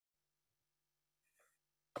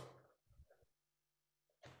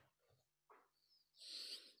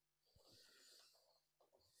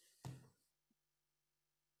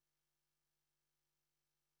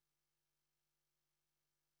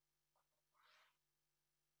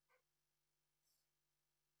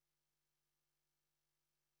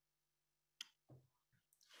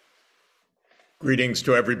Greetings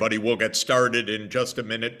to everybody. We'll get started in just a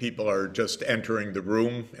minute. People are just entering the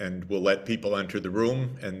room, and we'll let people enter the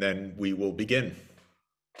room, and then we will begin.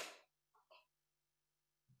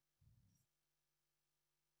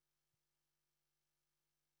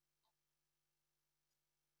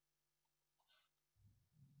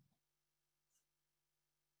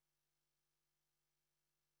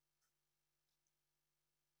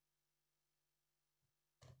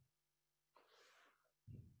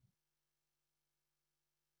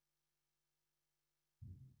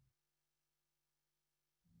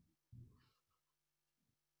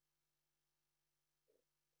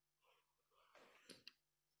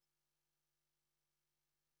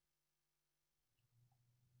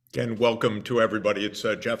 Again, welcome to everybody. It's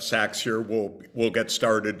Jeff Sachs here. We'll get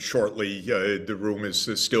started shortly. The room is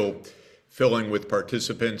still filling with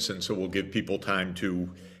participants, and so we'll give people time to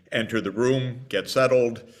enter the room, get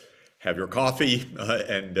settled, have your coffee,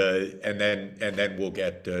 and then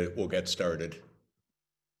we'll get started.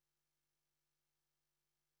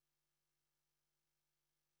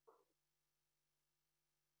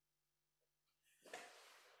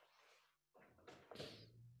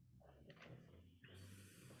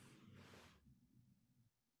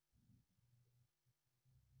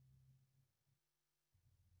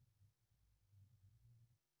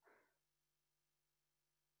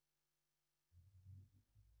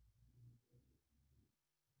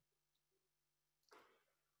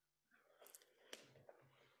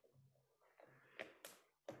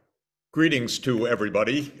 Greetings to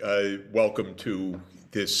everybody. Welcome to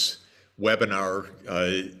this webinar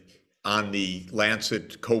on the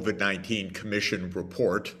Lancet COVID-19 Commission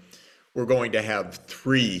report. We're going to have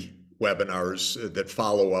 3 webinars that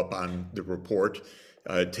follow up on the report.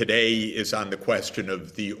 Today is on the question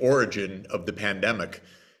of the origin of the pandemic,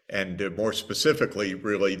 and more specifically,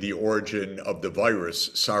 really the origin of the virus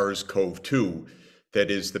SARS-CoV-2,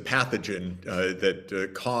 that is the pathogen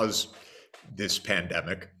that caused this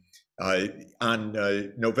pandemic. On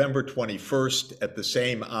November 21st at the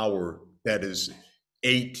same hour, that is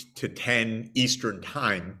 8 to 10 Eastern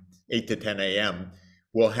Time, 8 to 10 a.m.,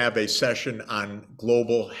 we'll have a session on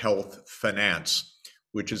global health finance,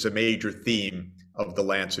 which is a major theme of the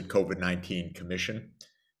Lancet COVID-19 Commission.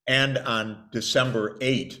 And on December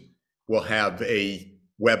 8, we'll have a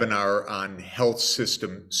webinar on health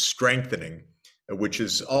system strengthening, which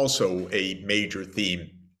is also a major theme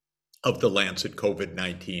of the Lancet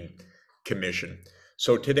COVID-19 Commission.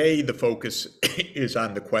 So today the focus is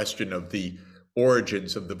on the question of the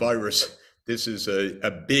origins of the virus. This is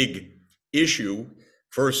a big issue.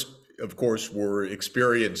 First, of course, we're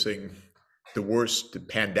experiencing the worst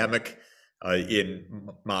pandemic in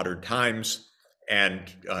modern times, and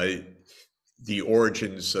the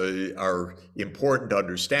origins are important to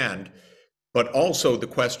understand, but also the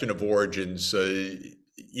question of origins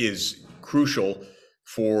is crucial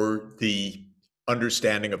for the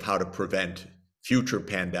understanding of how to prevent future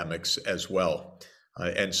pandemics as well.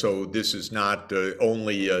 And so this is not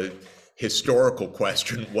only a historical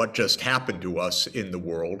question, what just happened to us in the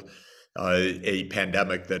world, a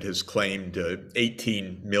pandemic that has claimed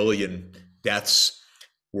 18 million deaths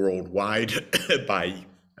worldwide by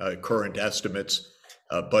current estimates,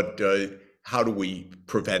 but how do we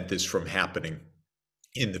prevent this from happening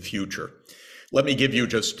in the future? Let me give you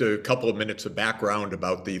just a couple of minutes of background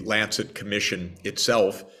about the Lancet Commission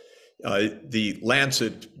itself. The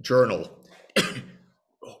Lancet Journal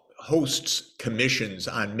hosts commissions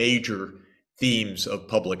on major themes of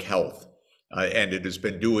public health, and it has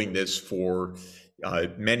been doing this for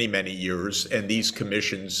many, many years, and these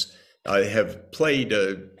commissions have played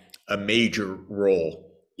a major role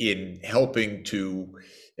in helping to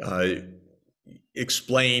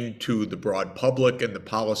explain to the broad public and the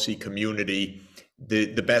policy community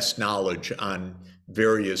the best knowledge on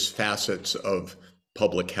various facets of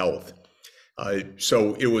public health.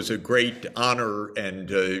 So it was a great honor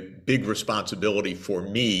and a big responsibility for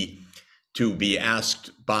me to be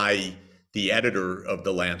asked by the editor of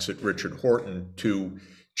the Lancet, Richard Horton, to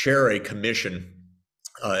chair a commission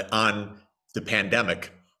on the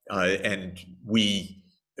pandemic. And we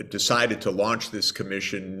decided to launch this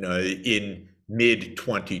commission in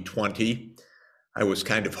mid-2020. I was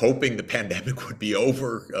kind of hoping the pandemic would be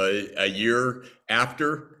over a year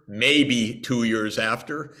after, maybe 2 years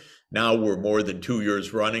after. Now we're more than 2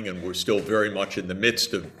 years running, and we're still very much in the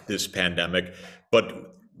midst of this pandemic.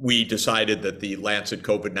 But we decided that the Lancet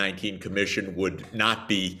COVID-19 Commission would not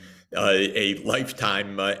be a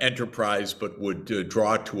lifetime enterprise, but would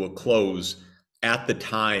draw to a close at the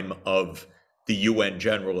time of the UN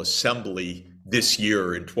General Assembly this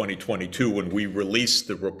year in 2022 when we released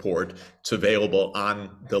the report. It's available on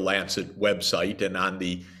the Lancet website and on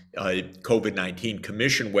the COVID-19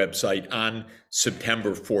 Commission website on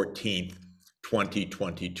September 14th,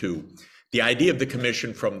 2022. The idea of the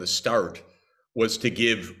Commission from the start was to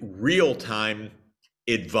give real-time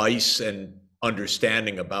advice and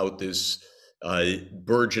understanding about this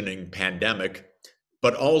burgeoning pandemic,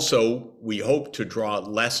 but also we hope to draw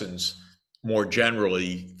lessons more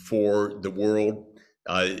generally for the world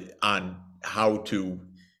on how to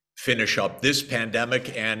finish up this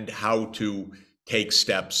pandemic and how to take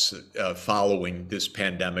steps following this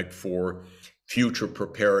pandemic for future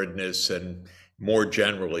preparedness and more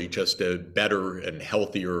generally just a better and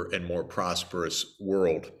healthier and more prosperous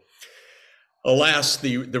world. Alas,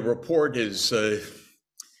 the report is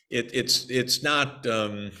it's not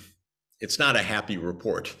a happy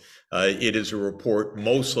report. It is a report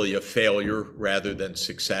mostly of failure rather than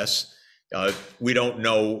success. We don't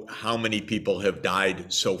know how many people have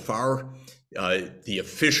died so far. The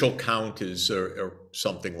official count is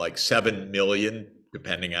something like 7 million,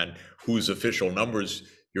 depending on whose official numbers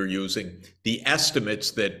you're using. The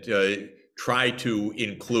estimates that try to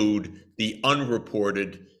include the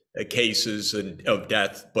unreported cases of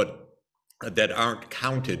death, but that aren't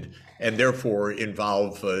counted and therefore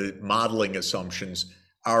involve modeling assumptions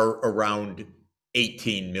are around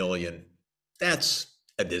 18 million. That's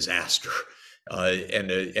a disaster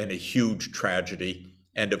and a huge tragedy.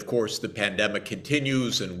 And of course, the pandemic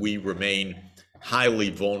continues and we remain highly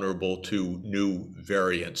vulnerable to new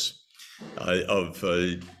variants of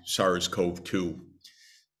SARS-CoV-2.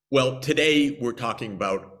 Well, today we're talking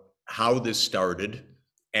about how this started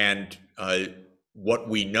and what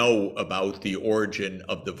we know about the origin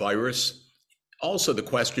of the virus. Also the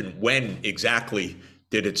question, when exactly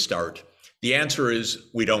did it start? The answer is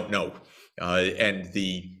we don't know. And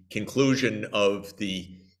the conclusion of the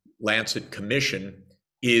Lancet Commission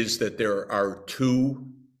is that there are two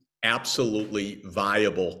absolutely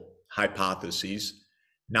viable hypotheses.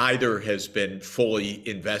 Neither has been fully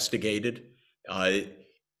investigated.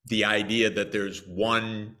 The idea that there's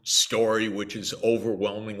one story which is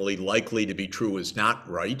overwhelmingly likely to be true is not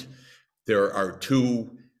right. There are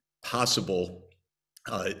two possible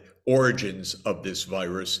origins of this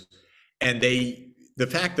virus, and the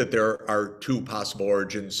fact that there are two possible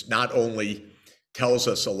origins not only tells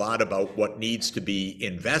us a lot about what needs to be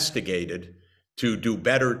investigated to do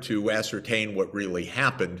better to ascertain what really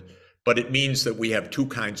happened, but it means that we have two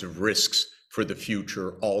kinds of risks for the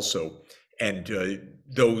future also. And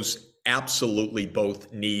those absolutely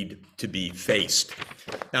both need to be faced.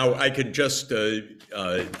 Now, I can just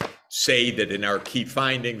say that in our key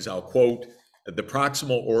findings, I'll quote, the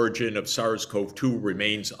proximal origin of SARS-CoV-2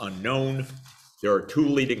 remains unknown. There are two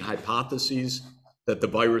leading hypotheses: that the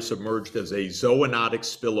virus emerged as a zoonotic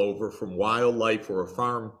spillover from wildlife or a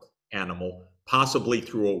farm animal, possibly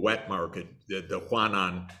through a wet market. The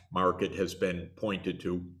Huanan market has been pointed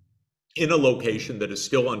to, in a location that is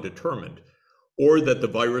still undetermined, or that the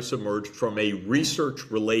virus emerged from a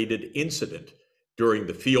research-related incident during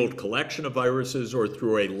the field collection of viruses or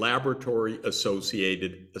through a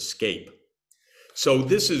laboratory-associated escape. So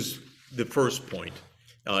this is the first point,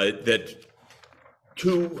 that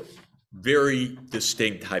two very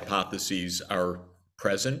distinct hypotheses are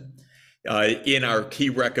present. In our key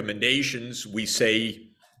recommendations, we say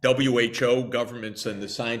WHO, governments, and the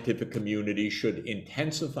scientific community should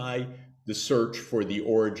intensify the search for the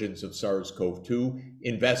origins of SARS-CoV-2,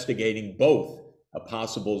 investigating both a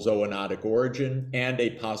possible zoonotic origin and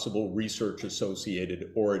a possible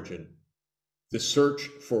research-associated origin. The search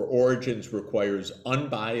for origins requires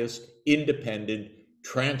unbiased, independent,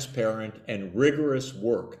 transparent, and rigorous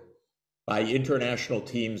work by international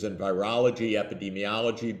teams in virology,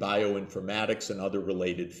 epidemiology, bioinformatics, and other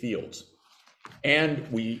related fields. And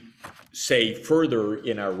we say further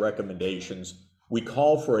in our recommendations, we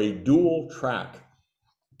call for a dual track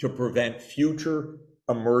to prevent future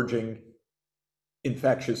emerging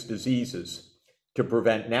infectious diseases. To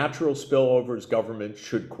prevent natural spillovers, governments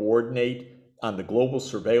should coordinate on the global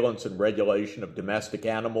surveillance and regulation of domestic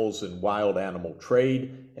animals and wild animal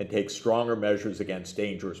trade and take stronger measures against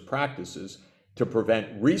dangerous practices. To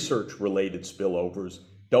prevent research-related spillovers,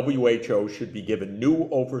 WHO should be given new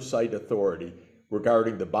oversight authority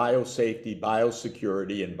regarding the biosafety,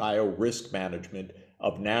 biosecurity, and biorisk management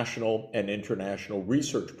of national and international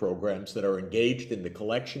research programs that are engaged in the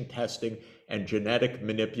collection, testing, and genetic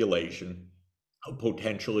manipulation of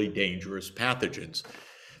potentially dangerous pathogens.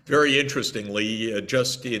 Very interestingly,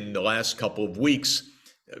 just in the last couple of weeks,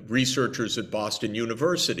 researchers at Boston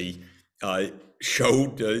University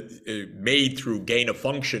showed, made through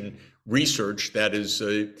gain-of-function research, that is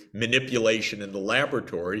manipulation in the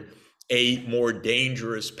laboratory, a more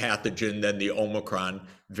dangerous pathogen than the Omicron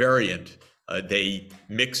variant. They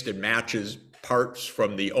mixed and matches parts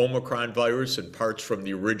from the Omicron virus and parts from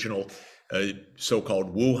the original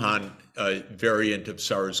so-called Wuhan variant of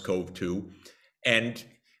SARS-CoV-2. And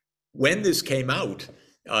when this came out,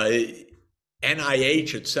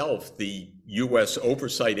 NIH itself, the US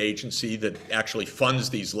oversight agency that actually funds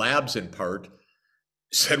these labs in part,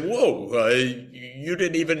 said, whoa, you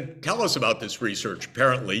didn't even tell us about this research.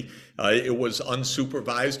 Apparently, it was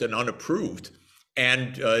unsupervised and unapproved.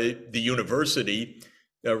 And the university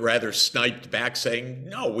rather sniped back saying,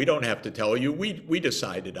 no, we don't have to tell you. We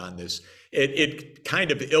decided on this. It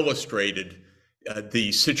kind of illustrated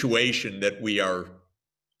the situation that we are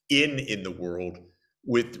in the world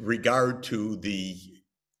with regard to the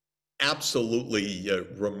absolutely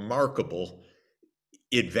remarkable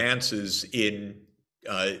advances in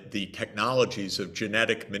the technologies of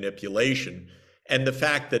genetic manipulation, and the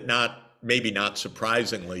fact that maybe not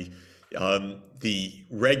surprisingly, the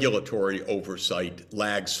regulatory oversight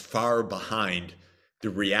lags far behind the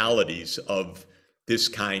realities of this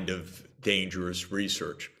kind of dangerous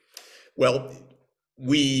research. Well,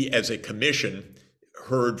 we as a commission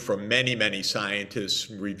heard from many, many scientists,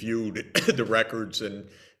 reviewed the records, and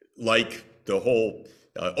like the whole,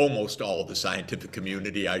 almost all of the scientific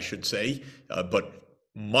community, I should say, but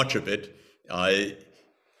much of it,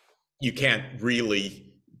 you can't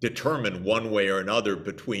really determine one way or another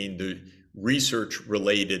between the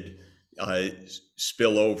research-related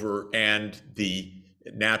spillover and the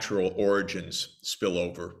natural origins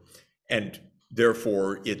spillover. And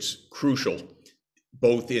therefore, it's crucial,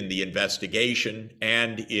 both in the investigation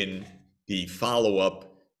and in the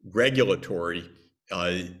follow-up regulatory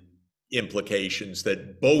implications,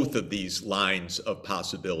 that both of these lines of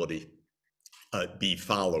possibility be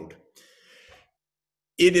followed.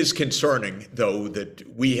 It is concerning, though, that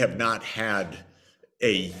we have not had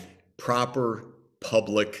a proper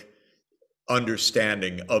public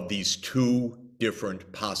understanding of these two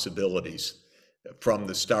different possibilities from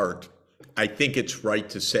the start. I think it's right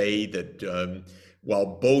to say that while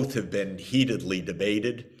both have been heatedly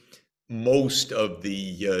debated, most of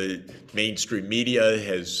the mainstream media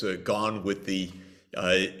has gone with the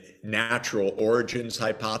natural origins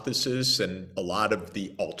hypothesis, and a lot of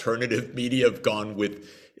the alternative media have gone with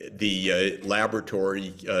the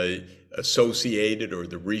laboratory associated or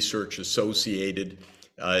the research associated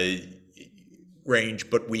range,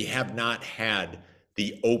 but we have not had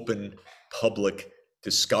the open public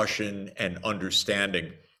discussion and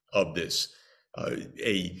understanding of this.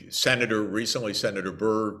 A senator recently, Senator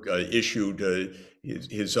Burr, issued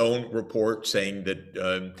his own report saying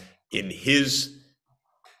that in his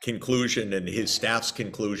conclusion and his staff's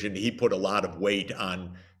conclusion, he put a lot of weight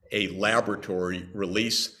on a laboratory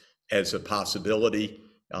release as a possibility.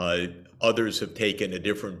 Others have taken a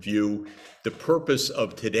different view. The purpose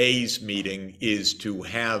of today's meeting is to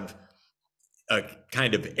have a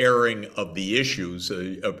kind of airing of the issues,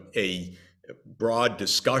 a broad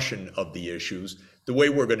discussion of the issues. The way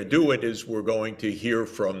we're going to do it is we're going to hear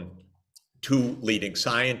from two leading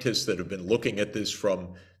scientists that have been looking at this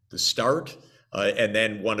from the start, and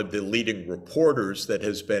then one of the leading reporters that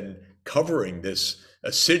has been covering this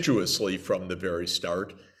assiduously from the very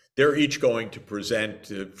start. They're each going to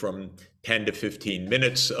present from 10 to 15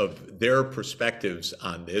 minutes of their perspectives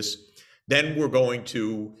on this. Then we're going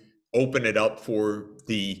to open it up for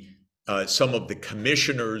the some of the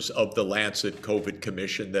commissioners of the Lancet COVID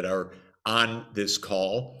Commission that are on this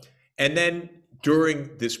call. And then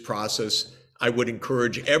during this process, I would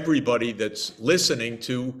encourage everybody that's listening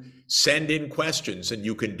to send in questions, and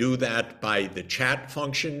you can do that by the chat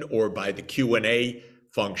function or by the Q&A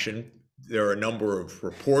function. There are a number of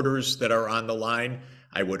reporters that are on the line.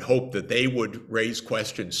 I would hope that they would raise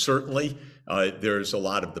questions, certainly. There's a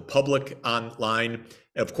lot of the public online.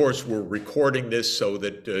 Of course, we're recording this so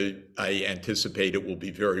that I anticipate it will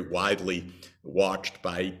be very widely watched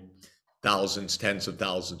by thousands, tens of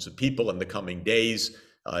thousands of people in the coming days.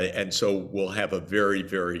 And so we'll have a very,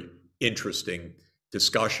 very interesting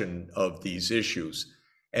discussion of these issues.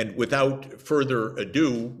 And without further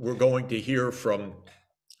ado, we're going to hear from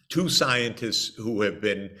two scientists who have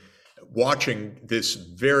been watching this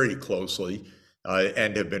very closely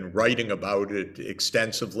and have been writing about it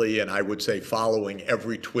extensively, and I would say following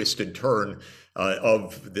every twist and turn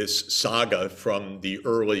of this saga from the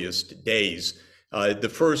earliest days. The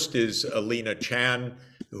first is Alina Chan,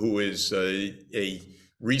 who is a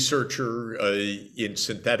researcher in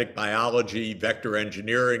synthetic biology, vector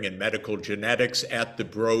engineering, and medical genetics at the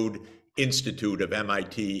Broad Institute of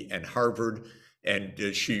MIT and Harvard.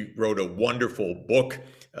 And she wrote a wonderful book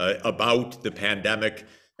about the pandemic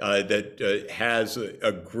that has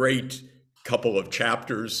a great couple of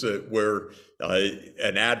chapters where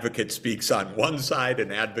an advocate speaks on one side,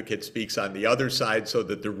 an advocate speaks on the other side, so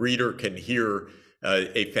that the reader can hear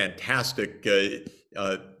a fantastic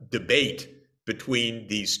debate between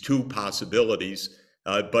these two possibilities.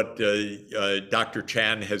 But Dr.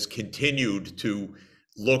 Chan has continued to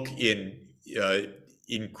look in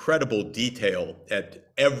incredible detail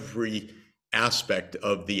at every aspect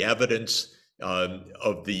of the evidence,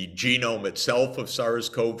 of the genome itself of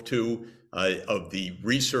SARS-CoV-2, of the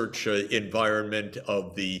research environment,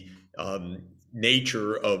 of the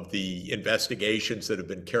nature of the investigations that have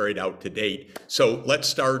been carried out to date. So let's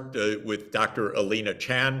start with Dr. Alina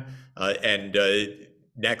Chan, and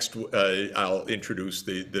next I'll introduce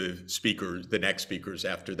the next speakers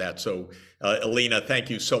after that. So Alina, thank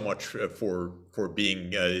you so much for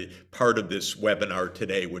being part of this webinar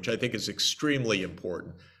today, which I think is extremely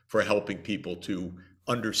important for helping people to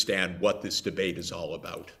understand what this debate is all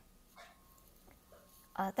about.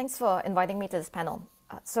 Thanks for inviting me to this panel.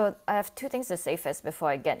 So I have two things to say first before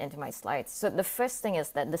I get into my slides. So the first thing is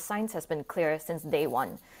that the science has been clear since day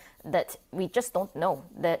one that we just don't know,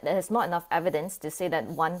 that there's not enough evidence to say that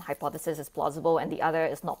one hypothesis is plausible and the other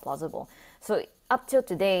is not plausible. So up till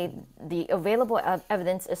today, the available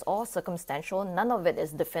evidence is all circumstantial. None of it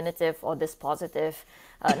is definitive or dispositive.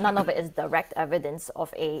 None of it is direct evidence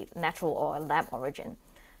of a natural or a lab origin.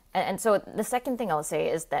 And so the second thing I'll say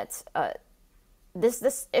is that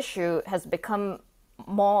this issue has become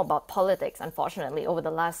more about politics, unfortunately, over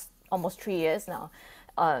the last almost 3 years now.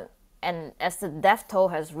 And as the death toll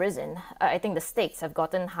has risen, I think the stakes have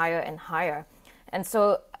gotten higher and higher. And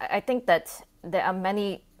so I think that there are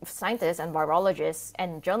many scientists and virologists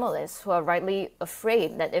and journalists who are rightly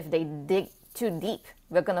afraid that if they dig too deep,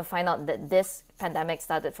 we're going to find out that this pandemic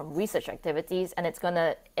started from research activities, and it's going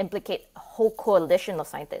to implicate a whole coalition of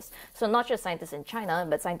scientists. So not just scientists in China,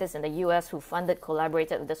 but scientists in the US who funded,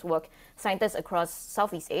 collaborated with this work, scientists across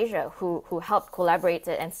Southeast Asia who helped collaborate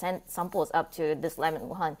and send samples up to this lab in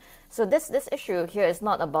Wuhan. So this issue here is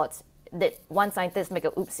not about did one scientist make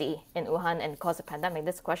a oopsie in Wuhan and cause a pandemic.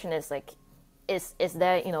 This question is like, is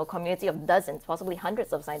there a community of dozens, possibly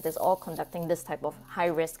hundreds of scientists all conducting this type of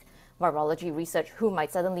high-risk virology research who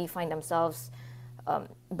might suddenly find themselves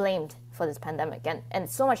blamed for this pandemic. And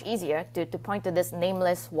it's so much easier to point to this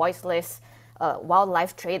nameless, voiceless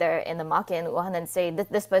wildlife trader in the market in Wuhan and say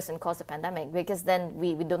this person caused the pandemic, because then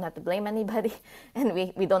we don't have to blame anybody and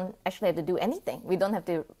we don't actually have to do anything. We don't have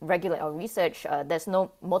to regulate our research. There's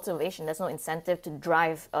no motivation, there's no incentive to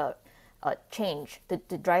drive change,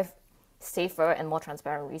 to drive safer and more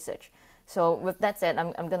transparent research. So with that said,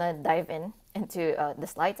 I'm going to dive into the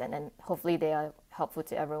slides, and then hopefully they are helpful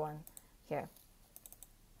to everyone here.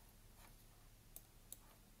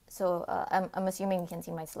 So I'm assuming you can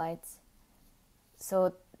see my slides.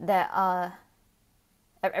 So there are,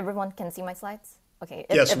 everyone can see my slides? Okay.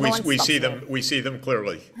 Yes, we see them. We see them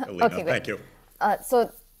clearly, Alina. Okay, thank you.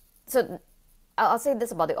 So I'll say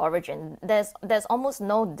this about the origin. There's almost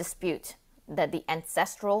no dispute that the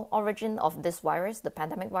ancestral origin of this virus, the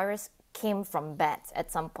pandemic virus, came from bats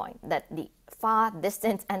at some point, that the far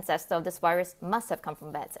distant ancestor of this virus must have come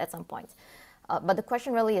from bats at some point. But the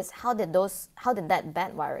question really is, how did that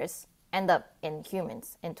bat virus end up in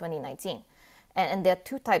humans in 2019? And there are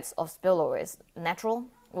two types of spillovers, natural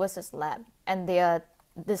versus lab. And they are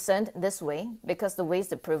discerned this way because the ways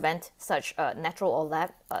to prevent such natural or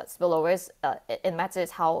lab spillovers, it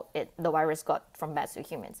matters how the virus got from bats to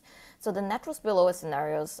humans. So the natural spillover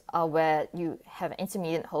scenarios are where you have an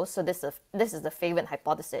intermediate host. So this is the favorite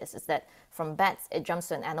hypothesis, is that from bats, it jumps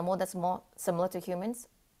to an animal that's more similar to humans,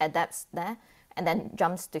 adapts there, and then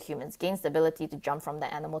jumps to humans, gains the ability to jump from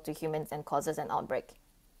the animal to humans and causes an outbreak.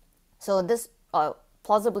 So this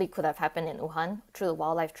plausibly could have happened in Wuhan through the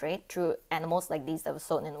wildlife trade, through animals like these that were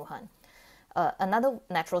sold in Wuhan. Another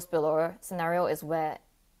natural spillover scenario is where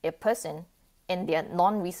a person in their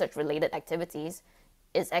non-research related activities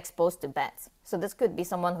is exposed to bats. So this could be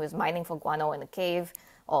someone who is mining for guano in a cave,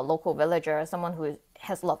 or a local villager, someone who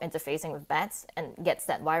has a lot of interfacing with bats and gets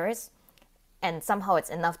that virus, and somehow it's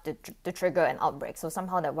enough to trigger an outbreak. So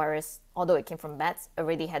somehow that virus, although it came from bats,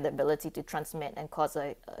 already had the ability to transmit and cause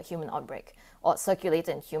a human outbreak, or circulate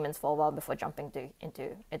in humans for a while before jumping into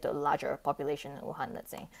a larger population in Wuhan,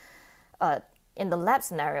 let's say. In the lab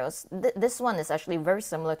scenarios, this one is actually very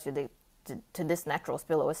similar to this natural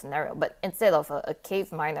spillover scenario, but instead of a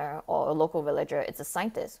cave miner or a local villager, it's a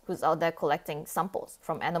scientist who's out there collecting samples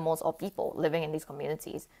from animals or people living in these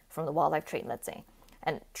communities from the wildlife trade, let's say.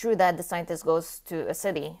 And through that, the scientist goes to a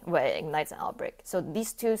city where it ignites an outbreak. So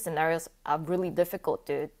these two scenarios are really difficult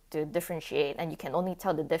to differentiate, and you can only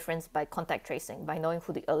tell the difference by contact tracing, by knowing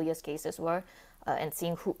who the earliest cases were, and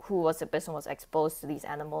seeing who was the person who was exposed to these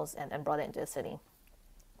animals and brought it into a city.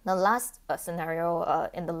 The last scenario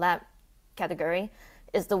in the lab category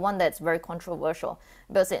is the one that's very controversial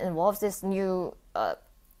because it involves this new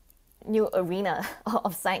arena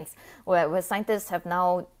of science where scientists have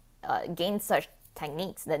now gained such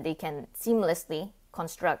techniques that they can seamlessly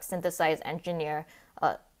construct, synthesize, engineer,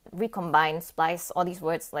 recombine, splice, all these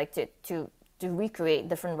words like to recreate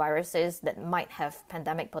different viruses that might have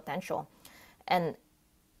pandemic potential. And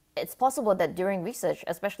it's possible that during research,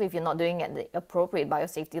 especially if you're not doing it at the appropriate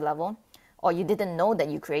biosafety level, or you didn't know that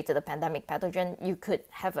you created a pandemic pathogen, you could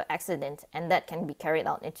have an accident, and that can be carried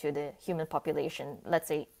out into the human population, let's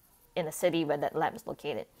say in a city where that lab is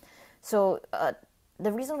located. So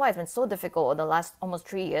the reason why it's been so difficult over the last almost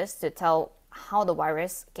 3 years to tell how the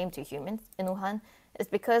virus came to humans in Wuhan is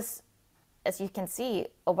because, as you can see,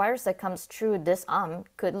 a virus that comes through this arm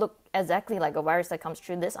could look exactly like a virus that comes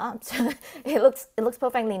through this arm. So it looks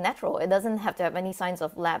perfectly natural. It doesn't have to have any signs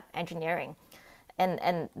of lab engineering.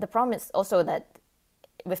 And the problem is also that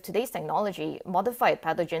with today's technology, modified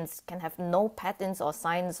pathogens can have no patterns or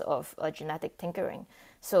signs of genetic tinkering.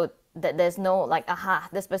 So that there's no like, aha,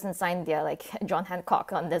 this person signed their like John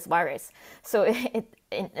Hancock on this virus. So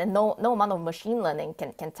no amount of machine learning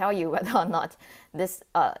can tell you whether or not this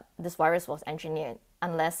virus was engineered,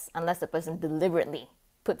 unless the person deliberately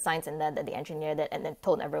put signs in there that they engineered it and then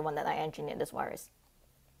told everyone that I engineered this virus.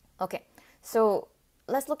 Okay, so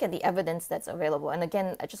let's look at the evidence that's available. And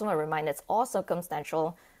again, I just want to remind it's all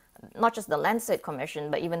circumstantial, not just the Lancet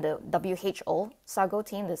Commission, but even the WHO SAGO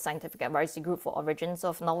team, the Scientific Advisory Group for Origins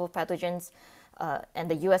of Novel Pathogens,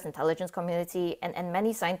 and the US intelligence community, and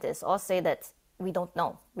many scientists all say that we don't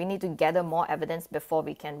know. We need to gather more evidence before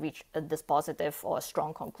we can reach a dispositive or a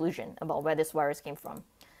strong conclusion about where this virus came from.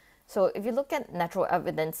 So if you look at natural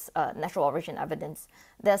evidence, natural origin evidence,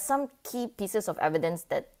 there are some key pieces of evidence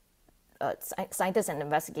that scientists and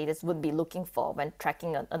investigators would be looking for when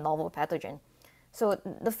tracking a novel pathogen. So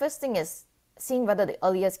the first thing is seeing whether the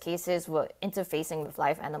earliest cases were interfacing with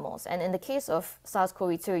live animals. And in the case of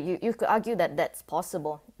SARS-CoV-2, you could argue that that's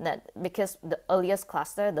possible, that because the earliest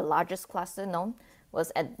cluster, the largest cluster known,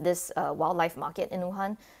 was at this wildlife market in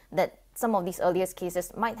Wuhan, that some of these earliest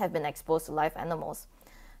cases might have been exposed to live animals.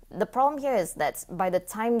 The problem here is that by the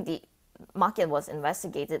time the market was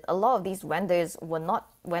investigated, a lot of these vendors were not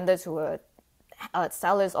vendors who were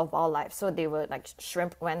sellers of wildlife. So they were like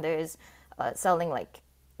shrimp vendors selling like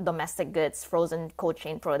domestic goods, frozen cold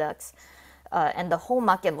chain products, and the whole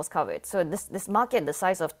market was covered. So this market, the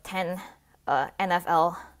size of 10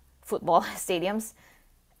 NFL football stadiums,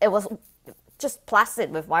 it was just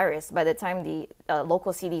plastered with virus by the time the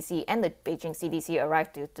local CDC and the Beijing CDC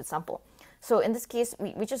arrived to sample. So in this case,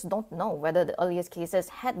 we just don't know whether the earliest cases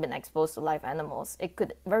had been exposed to live animals. It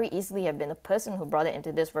could very easily have been a person who brought it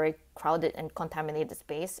into this very crowded and contaminated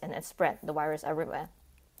space and it spread the virus everywhere.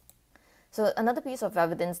 So another piece of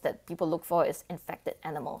evidence that people look for is infected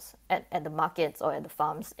animals at the markets or at the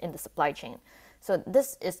farms in the supply chain. So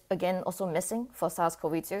this is, again, also missing for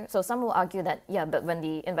SARS-CoV-2. So some will argue that, yeah, but when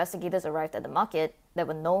the investigators arrived at the market, there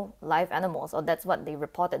were no live animals, or that's what they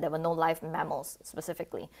reported. There were no live mammals,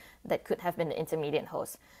 specifically, that could have been the intermediate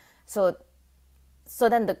host. So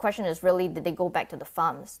then the question is really, did they go back to the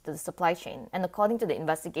farms, to the supply chain? And according to the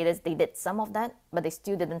investigators, they did some of that, but they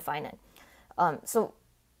still didn't find it. So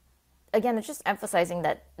again, it's just emphasizing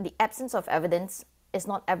that the absence of evidence is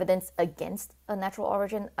not evidence against a natural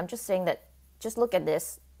origin. I'm just saying that just look at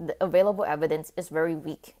this. The available evidence is very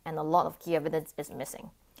weak and a lot of key evidence is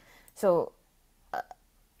missing. So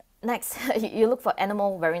next, you look for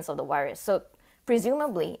animal variants of the virus. So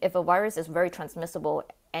presumably, if a virus is very transmissible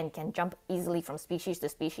and can jump easily from species to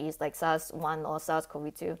species like SARS-1 or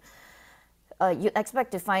SARS-CoV-2, you'd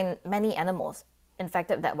expect to find many animals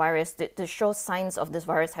infected with that virus to show signs of this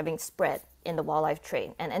virus having spread in the wildlife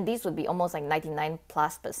trade. And these would be almost like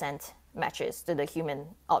 99+% matches to the human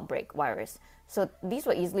outbreak virus. So these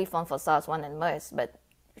were easily found for SARS-1 and MERS, but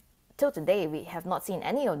till today, we have not seen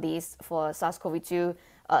any of these for SARS-CoV-2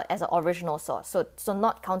 as an original source. So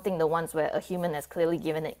not counting the ones where a human has clearly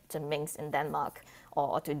given it to minks in Denmark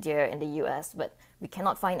or to deer in the US, but we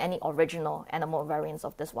cannot find any original animal variants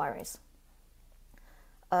of this virus.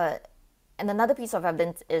 And another piece of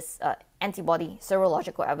evidence is antibody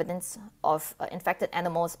serological evidence of infected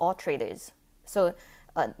animals or traders. So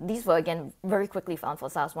these were, again, very quickly found for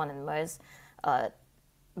SARS-1 and MERS,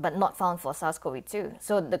 but not found for SARS-CoV-2.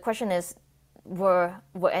 So the question is, were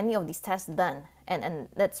any of these tests done? And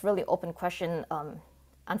that's really open question.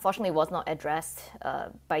 Unfortunately, was not addressed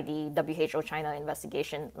by the WHO China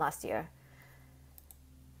investigation last year.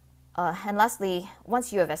 And lastly,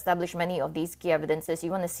 once you have established many of these key evidences,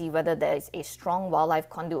 you want to see whether there is a strong wildlife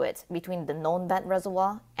conduit between the known bat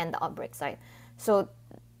reservoir and the outbreak site. So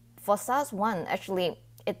for SARS-1, actually,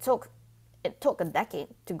 it took a decade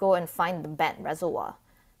to go and find the bat reservoir.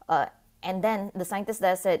 And then the scientists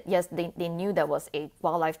there said, yes, they knew there was a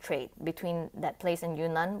wildlife trade between that place in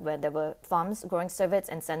Yunnan where there were farms growing civets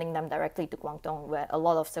and sending them directly to Guangdong where a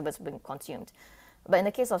lot of civets were being consumed. But in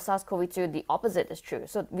the case of SARS-CoV-2, the opposite is true.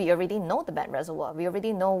 So we already know the bat reservoir. We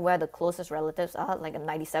already know where the closest relatives are, like a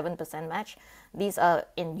 97% match. These are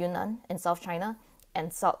in Yunnan, in South China,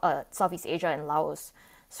 and Southeast Asia and Laos.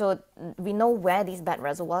 So we know where these bat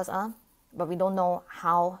reservoirs are, but we don't know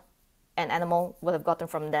how an animal would have gotten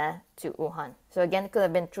from there to Wuhan. So again, it could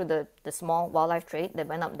have been through the small wildlife trade that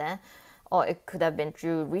went up there, or it could have been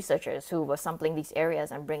through researchers who were sampling these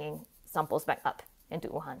areas and bringing samples back up into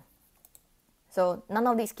Wuhan. So none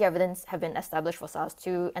of these key evidence have been established for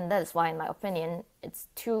SARS-2, and that is why, in my opinion, it's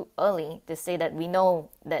too early to say that we know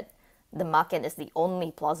that the market is the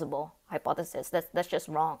only plausible hypothesis. That's just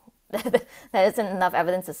wrong. There isn't enough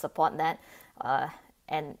evidence to support that,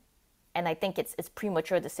 and I think it's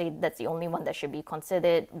premature to say that's the only one that should be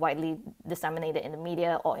considered, widely disseminated in the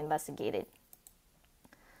media, or investigated.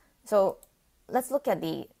 So let's look at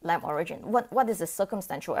the lab origin. What is the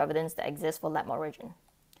circumstantial evidence that exists for lab origin?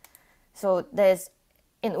 So there's,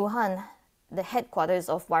 in Wuhan, the headquarters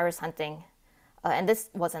of virus hunting, and this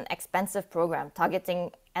was an expensive program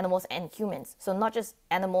targeting animals and humans. So not just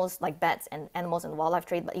animals like bats and animals in the wildlife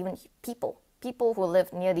trade, but even people who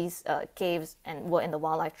lived near these caves and were in the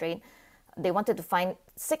wildlife trade. They wanted to find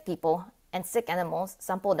sick people and sick animals,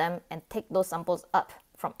 sample them, and take those samples up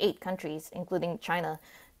from 8 countries, including China,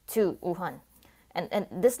 to Wuhan. And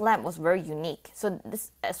this lab was very unique. So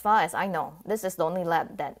this, as far as I know, this is the only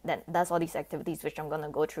lab that does all these activities, which I'm going to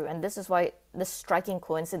go through. And this is why this striking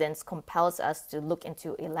coincidence compels us to look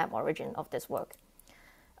into a lab origin of this work.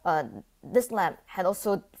 This lab had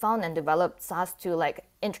also found and developed SARS-2-like,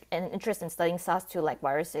 an interest in studying SARS-2-like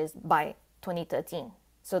viruses by 2013.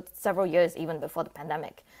 So several years even before the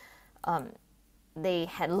pandemic. They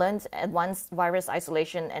had learned advanced virus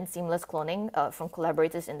isolation and seamless cloning from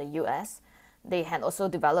collaborators in the US. They had also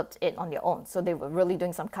developed it on their own. So they were really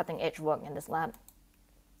doing some cutting edge work in this lab.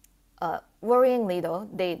 Worryingly though,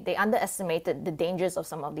 they underestimated the dangers of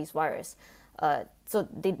some of these viruses. So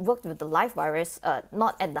they worked with the live virus,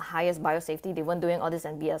 not at the highest biosafety. They weren't doing all this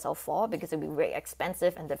in BSL-4 because it would be very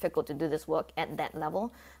expensive and difficult to do this work at that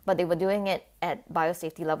level. But they were doing it at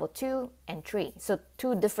biosafety level 2 and 3. So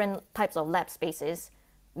 2 different types of lab spaces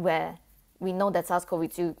where we know that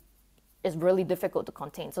SARS-CoV-2 is really difficult to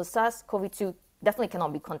contain. So SARS-CoV-2 definitely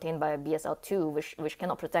cannot be contained by a BSL-2, which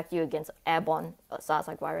cannot protect you against airborne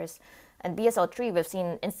SARS-like virus. And BSL-3, we've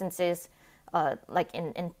seen instances like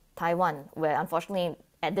in Taiwan, where unfortunately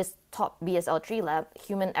at this top BSL-3 lab,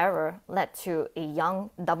 human error led to a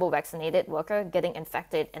young double vaccinated worker getting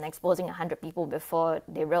infected and exposing 100 people before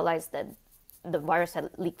they realized that the virus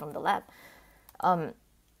had leaked from the lab. And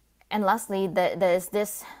lastly, there is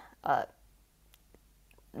this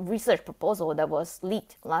research proposal that was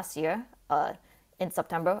leaked last year, in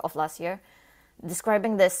September of last year,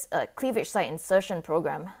 describing this cleavage site insertion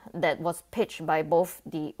program that was pitched by both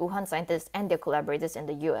the Wuhan scientists and their collaborators in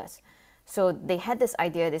the US. So they had this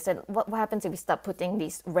idea. They said, what happens if we start putting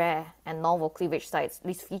these rare and novel cleavage sites,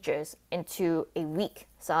 these features, into a weak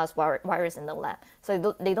SARS virus in the lab?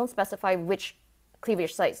 So they don't specify which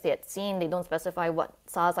cleavage sites they had seen. They don't specify what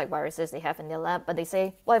SARS-like viruses they have in their lab, but they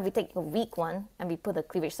say, well, if we take a weak one and we put a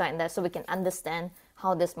cleavage site in there so we can understand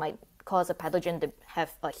how this might cause a pathogen to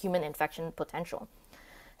have a human infection potential.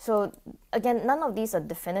 So again, none of these are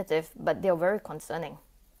definitive, but they're very concerning.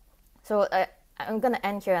 So I'm going to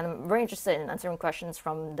end here, and I'm very interested in answering questions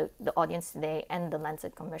from the audience today and the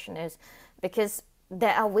Lancet commissioners, because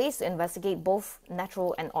there are ways to investigate both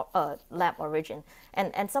natural and lab origin.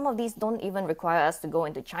 And some of these don't even require us to go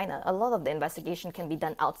into China. A lot of the investigation can be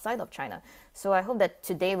done outside of China. So I hope that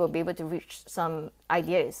today we'll be able to reach some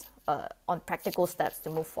ideas on practical steps to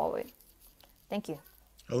move forward. Thank you.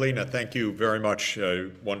 Alina, thank you very much.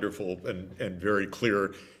 Wonderful and very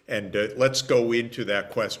clear. And let's go into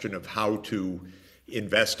that question of how to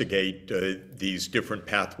investigate these different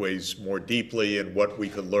pathways more deeply and what we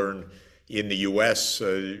could learn in the US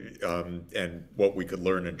and what we could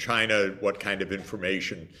learn in China, what kind of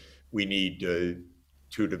information we need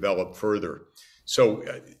to develop further. So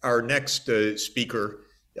our next speaker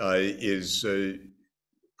is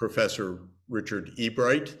Professor Richard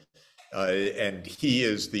Ebright. and he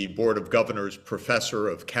is the Board of Governors Professor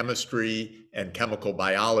of Chemistry and Chemical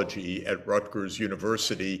Biology at Rutgers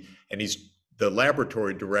University, and he's the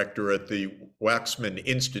laboratory director at the Waxman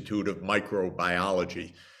Institute of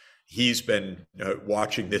Microbiology. He's been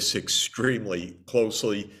watching this extremely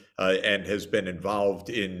closely and has been involved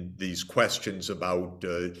in these questions about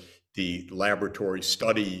the laboratory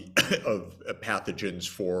study of pathogens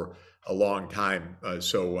for a long time.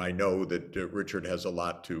 So I know that Richard has a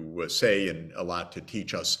lot to say and a lot to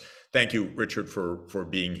teach us. Thank you, Richard, for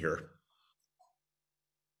being here.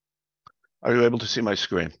 Are you able to see my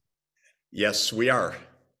screen? Yes, we are.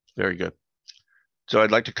 Very good. So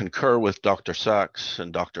I'd like to concur with Dr. Sachs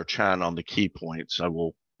and Dr. Chan on the key points. I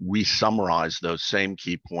will re-summarize those same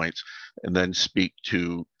key points and then speak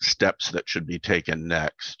to steps that should be taken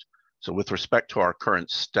next. So with respect to our current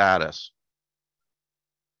status,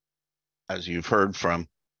 as you've heard from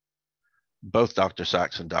both Dr.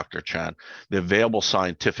 Sachs and Dr. Chan, the available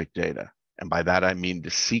scientific data, and by that I mean the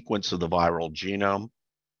sequence of the viral genome,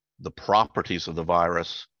 the properties of the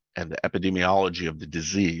virus, and the epidemiology of the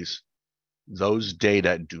disease, those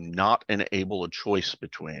data do not enable a choice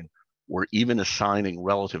between or even assigning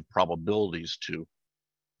relative probabilities to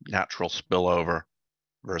natural spillover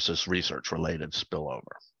versus research-related spillover.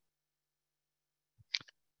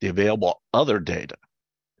 The available other data,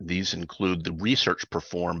 these include the research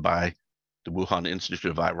performed by the Wuhan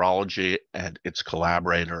Institute of Virology and its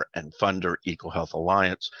collaborator and funder, EcoHealth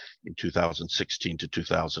Alliance, in 2016 to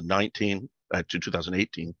 2018,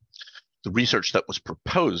 the research that was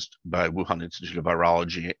proposed by Wuhan Institute of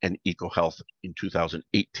Virology and EcoHealth in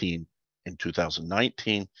 2018 and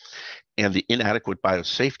 2019, and the inadequate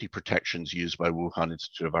biosafety protections used by Wuhan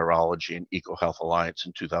Institute of Virology and EcoHealth Alliance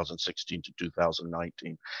in 2016 to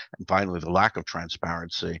 2019, and finally the lack of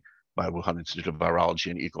transparency by Wuhan Institute of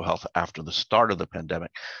Virology and EcoHealth after the start of the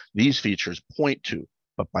pandemic. These features point to,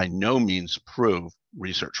 but by no means prove,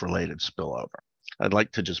 research-related spillover. I'd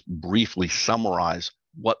like to just briefly summarize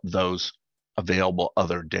what those available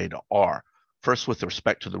other data are. First, with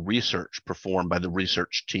respect to the research performed by the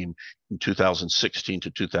research team in 2016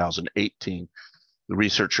 to 2018, the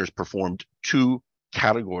researchers performed two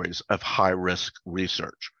categories of high-risk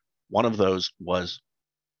research. One of those was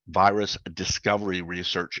virus discovery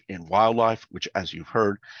research in wildlife, which, as you've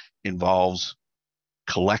heard, involves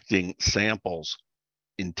collecting samples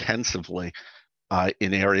intensively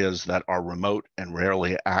in areas that are remote and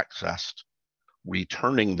rarely accessed,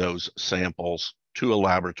 returning those samples to a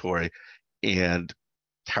laboratory and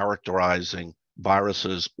characterizing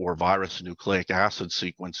viruses or virus nucleic acid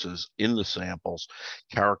sequences in the samples,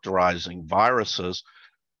 characterizing viruses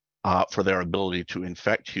for their ability to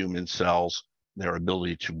infect human cells, their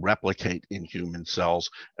ability to replicate in human cells,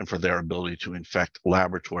 and for their ability to infect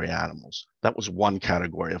laboratory animals. That was one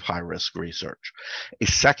category of high-risk research. A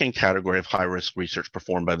second category of high-risk research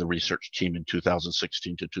performed by the research team in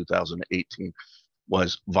 2016 to 2018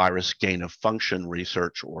 was virus gain-of-function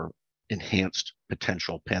research, or enhanced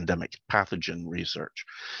potential pandemic pathogen research.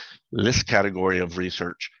 This category of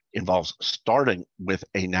research involves starting with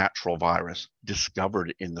a natural virus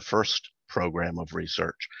discovered in the first program of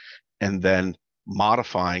research, and then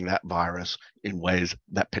modifying that virus in ways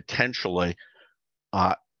that potentially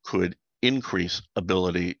could increase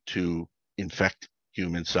ability to infect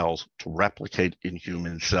human cells, to replicate in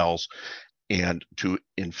human cells, and to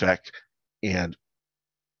infect and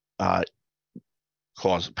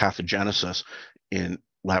cause pathogenesis in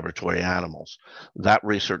laboratory animals. That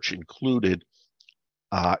research included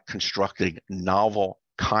constructing novel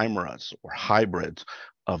chimeras or hybrids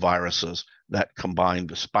of viruses that combine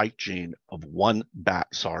the spike gene of one bat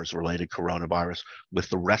SARS-related coronavirus with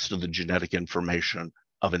the rest of the genetic information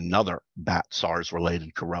of another bat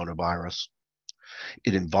SARS-related coronavirus.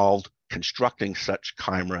 It involved constructing such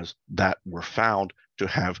chimeras that were found to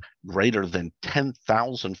have greater than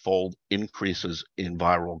 10,000-fold increases in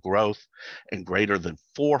viral growth and greater than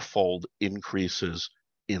 4-fold increases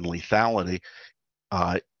in lethality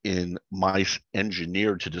in mice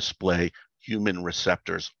engineered to display human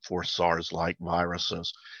receptors for SARS-like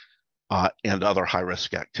viruses and other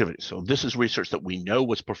high-risk activities. So this is research that we know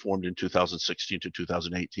was performed in 2016 to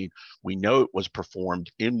 2018. We know it was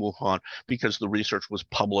performed in Wuhan because the research was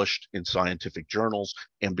published in scientific journals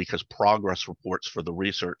and because progress reports for the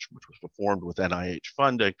research, which was performed with NIH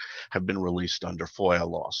funding, have been released under FOIA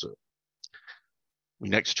lawsuit. We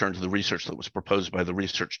next turn to the research that was proposed by the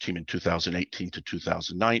research team in 2018 to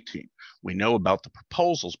 2019. We know about the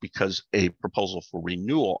proposals because a proposal for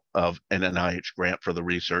renewal of an NIH grant for the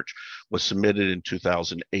research was submitted in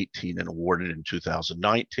 2018 and awarded in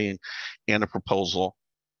 2019, and a proposal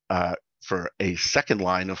for a second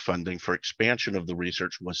line of funding for expansion of the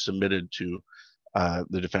research was submitted to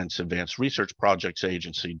the Defense Advanced Research Projects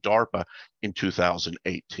Agency, DARPA, in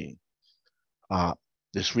 2018.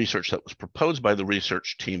 This research that was proposed by the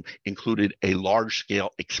research team included a large-scale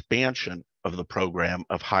expansion of the program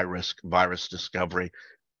of high-risk virus discovery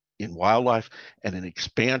in wildlife and an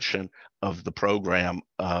expansion of the program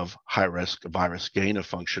of high-risk virus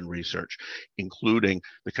gain-of-function research, including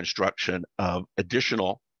the construction of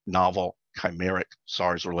additional novel chimeric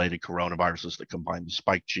SARS-related coronaviruses that combine the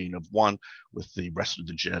spike gene of one with the rest of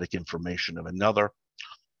the genetic information of another.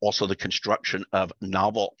 Also, the construction of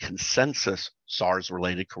novel consensus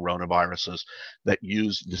SARS-related coronaviruses that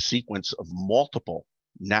use the sequence of multiple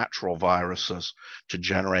natural viruses to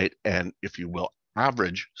generate an, if you will,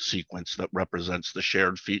 average sequence that represents the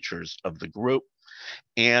shared features of the group,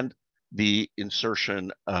 and the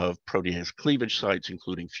insertion of protease cleavage sites,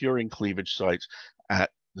 including furin cleavage sites, at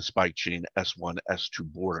the spike gene S1, S2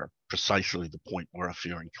 border, precisely the point where a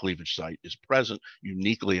furin cleavage site is present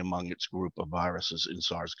uniquely among its group of viruses in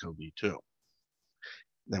SARS-CoV-2.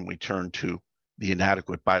 Then we turn to the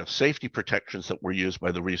inadequate biosafety protections that were used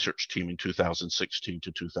by the research team in 2016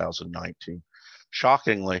 to 2019.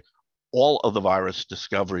 Shockingly, all of the virus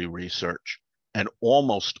discovery research and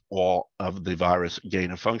almost all of the virus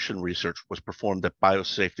gain-of-function research was performed at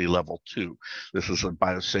biosafety level 2. This is a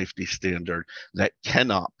biosafety standard that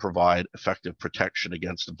cannot provide effective protection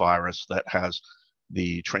against a virus that has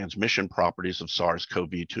the transmission properties of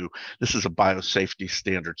SARS-CoV-2. This is a biosafety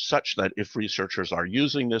standard such that if researchers are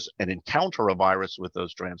using this and encounter a virus with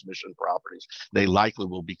those transmission properties, they likely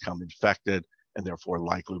will become infected and therefore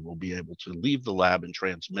likely will be able to leave the lab and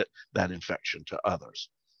transmit that infection to others.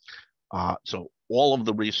 So all of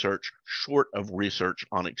the research, short of research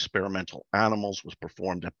on experimental animals, was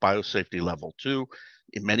performed at biosafety level 2,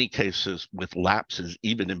 in many cases with lapses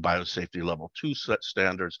even in biosafety level 2 set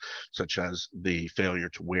standards, such as the failure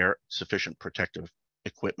to wear sufficient protective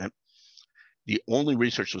equipment. The only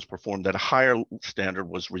research that was performed at a higher standard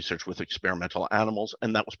was research with experimental animals,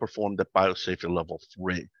 and that was performed at biosafety level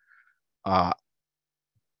 3.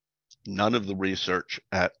 None of the research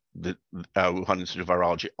at the Wuhan Institute of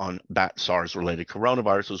Virology on bat SARS-related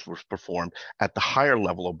coronaviruses was performed at the higher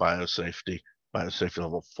level of biosafety, biosafety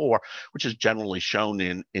level 4, which is generally shown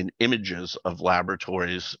in images of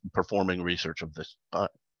laboratories performing research of this type.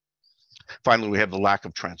 Finally, we have the lack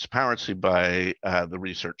of transparency by the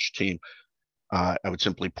research team. I would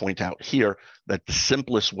simply point out here that the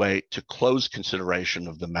simplest way to close consideration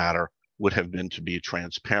of the matter would have been to be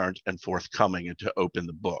transparent and forthcoming and to open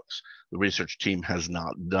the books. The research team has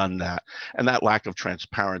not done that, and that lack of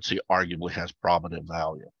transparency arguably has probative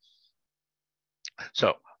value.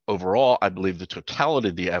 So overall, I believe the totality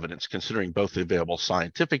of the evidence, considering both the available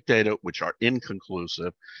scientific data, which are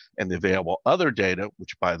inconclusive, and the available other data,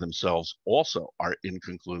 which by themselves also are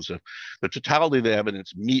inconclusive, the totality of the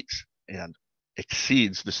evidence meets and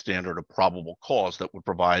exceeds the standard of probable cause that would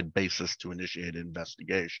provide basis to initiate an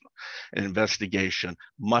investigation. An investigation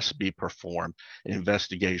must be performed. An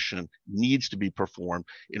investigation needs to be performed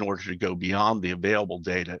in order to go beyond the available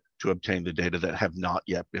data to obtain the data that have not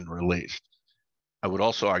yet been released. I would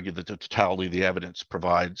also argue that the totality of the evidence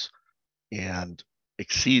provides and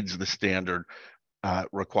exceeds the standard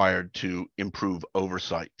required to improve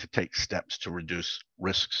oversight, to take steps to reduce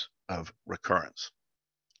risks of recurrence.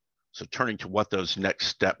 So turning to what those next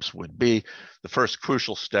steps would be, the first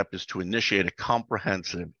crucial step is to initiate a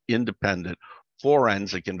comprehensive, independent,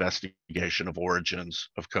 forensic investigation of origins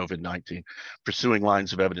of COVID-19, pursuing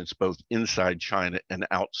lines of evidence both inside China and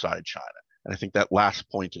outside China. And I think that last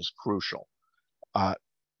point is crucial.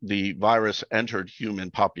 The virus entered human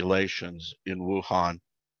populations in Wuhan,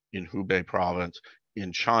 in Hubei province,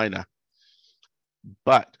 in China,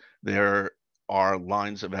 but there are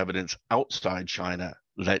lines of evidence outside China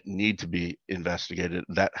that need to be investigated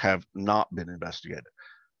that have not been investigated.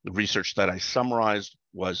 The research that I summarized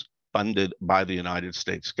was funded by the United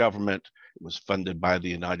States government. It was funded by the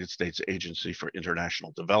United States Agency for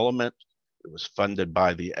International Development. It was funded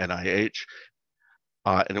by the NIH,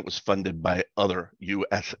 and it was funded by other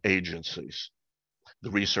US agencies.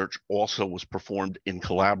 The research also was performed in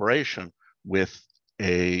collaboration with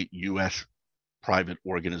a US private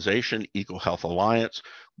organization, EcoHealth Alliance,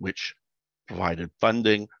 which provided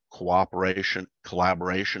funding, cooperation,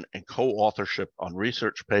 collaboration, and co-authorship on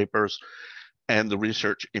research papers. And the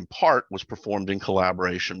research, in part, was performed in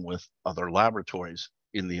collaboration with other laboratories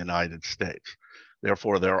in the United States.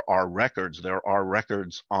 Therefore, there are records. There are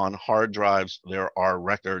records on hard drives. There are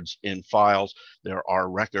records in files. There are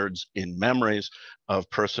records in memories of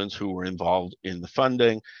persons who were involved in the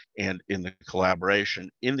funding and in the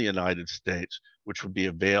collaboration in the United States, which would be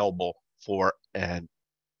available for an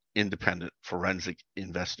independent forensic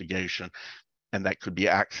investigation. And that could be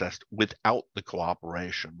accessed without the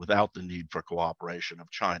cooperation, without the need for cooperation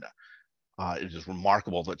of China. It is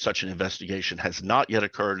remarkable that such an investigation has not yet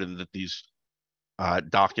occurred and that these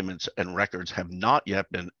documents and records have not yet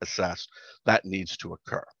been assessed. That needs to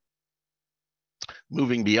occur.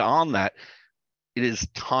 Moving beyond that, it is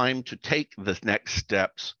time to take the next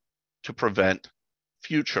steps to prevent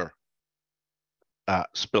future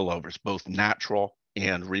spillovers, both natural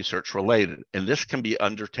and research related. And this can be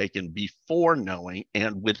undertaken before knowing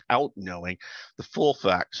and without knowing the full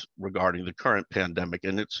facts regarding the current pandemic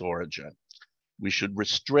and its origin. We should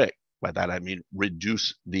restrict, by that I mean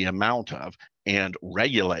reduce the amount of, and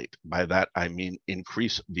regulate, by that I mean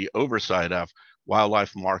increase the oversight of,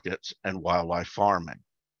 wildlife markets and wildlife farming.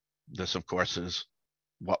 This, of course, is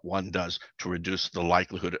what one does to reduce the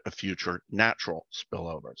likelihood of future natural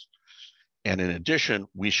spillovers. And in addition,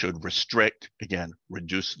 we should restrict, again,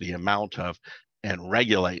 reduce the amount of, and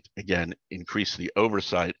regulate, again, increase the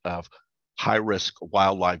oversight of high-risk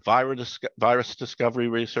wildlife virus discovery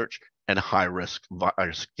research and high-risk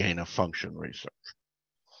virus gain-of-function research.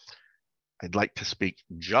 I'd like to speak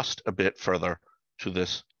just a bit further to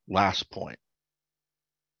this last point.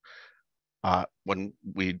 When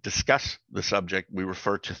we discuss the subject, we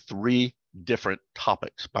refer to three different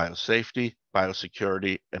topics: biosafety,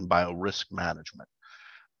 biosecurity, and biorisk management.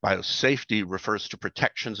 Biosafety refers to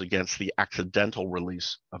protections against the accidental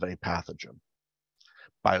release of a pathogen.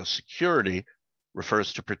 Biosecurity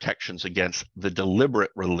refers to protections against the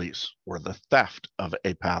deliberate release or the theft of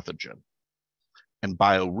a pathogen. And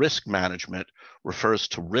biorisk management refers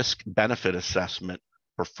to risk-benefit assessment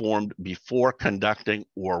performed before conducting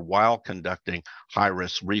or while conducting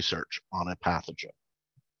high-risk research on a pathogen.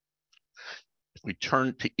 If we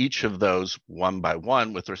turn to each of those one by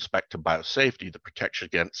one with respect to biosafety, the protection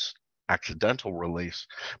against accidental release,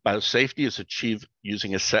 biosafety is achieved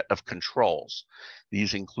using a set of controls.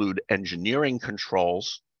 These include engineering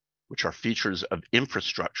controls, which are features of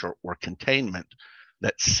infrastructure or containment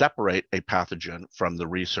that separate a pathogen from the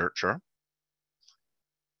researcher,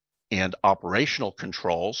 and operational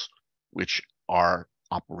controls, which are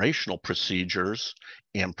operational procedures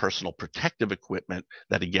and personal protective equipment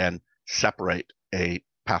that, again, separate a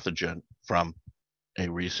pathogen from a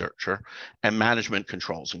researcher, and management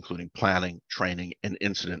controls, including planning, training, and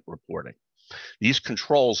incident reporting. These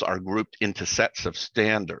controls are grouped into sets of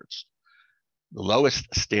standards. The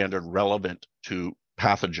lowest standard relevant to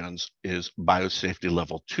pathogens is biosafety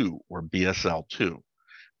level 2, or BSL2.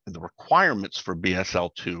 And the requirements for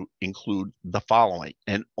BSL2 include the following,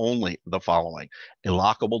 and only the following: a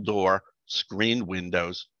lockable door, screened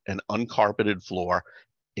windows, an uncarpeted floor,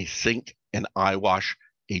 a sink and eye wash,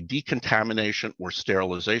 a decontamination or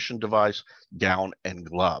sterilization device, gown, and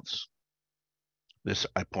gloves. This,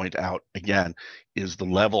 I point out again, is the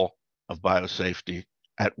level of biosafety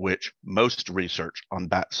at which most research on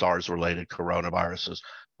bat SARS-related coronaviruses,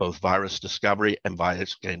 both virus discovery and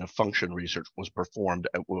virus gain-of-function research, was performed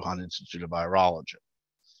at Wuhan Institute of Virology.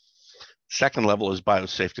 Second level is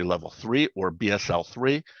biosafety level 3, or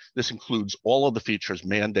BSL3. This includes all of the features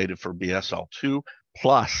mandated for BSL2,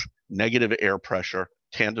 plus negative air pressure,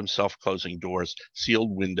 tandem self-closing doors,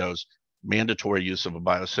 sealed windows, mandatory use of a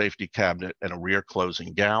biosafety cabinet, and a rear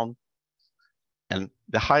closing gown. And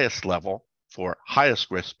the highest level for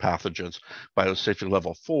highest risk pathogens, biosafety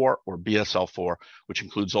level 4, or BSL4, which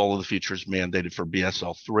includes all of the features mandated for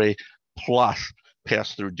BSL3, plus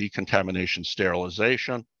pass-through decontamination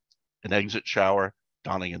sterilization, an exit shower,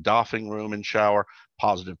 donning and doffing room and shower,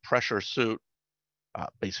 positive pressure suit,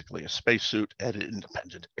 basically a spacesuit, and an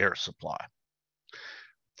independent air supply.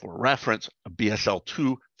 For reference, a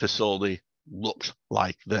BSL2 facility looks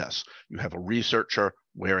like this. You have a researcher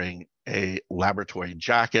wearing a laboratory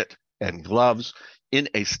jacket and gloves in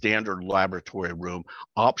a standard laboratory room,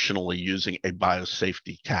 optionally using a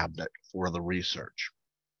biosafety cabinet for the research.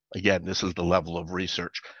 Again, this is the level of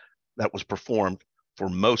research that was performed for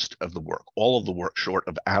most of the work, all of the work short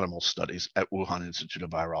of animal studies at Wuhan Institute of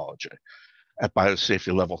Virology. At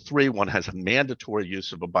biosafety level 3, one has a mandatory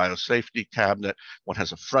use of a biosafety cabinet, one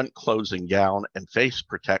has a front closing gown and face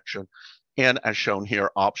protection, and as shown here,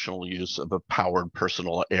 optional use of a powered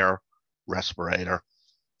personal air respirator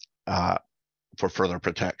for further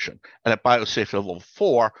protection. And at biosafety level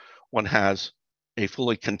 4, one has a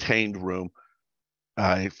fully contained room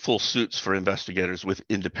full suits for investigators with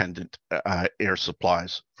independent air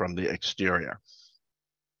supplies from the exterior.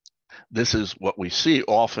 This is what we see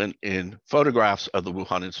often in photographs of the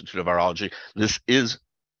Wuhan Institute of Virology. This is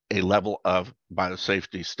a level of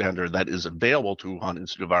biosafety standard that is available to Wuhan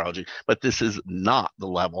Institute of Virology, but this is not the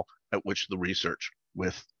level at which the research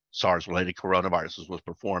with SARS-related coronaviruses was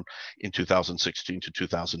performed in 2016 to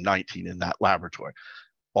 2019 in that laboratory.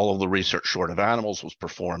 All of the research short of animals was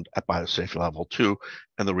performed at biosafety level 2,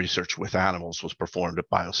 and the research with animals was performed at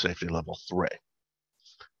biosafety level 3.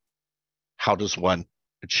 How does one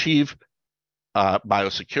achieve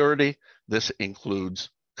biosecurity? This includes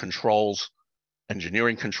controls,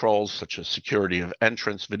 engineering controls such as security of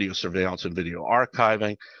entrance, video surveillance, and video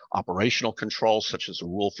archiving, operational controls such as a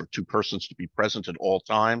rule for 2 persons to be present at all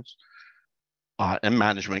times, and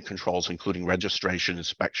management controls including registration,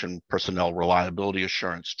 inspection, personnel reliability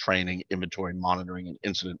assurance, training, inventory monitoring, and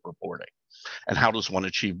incident reporting. And how does one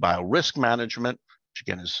achieve biorisk management, which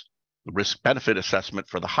again is the risk-benefit assessment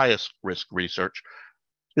for the highest risk research?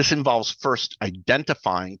 This involves first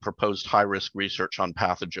identifying proposed high-risk research on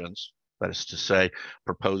pathogens, that is to say,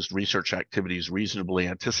 proposed research activities reasonably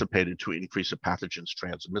anticipated to increase a pathogen's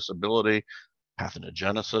transmissibility,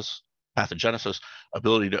 pathogenesis,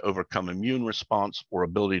 ability to overcome immune response, or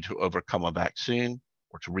ability to overcome a vaccine,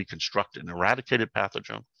 or to reconstruct an eradicated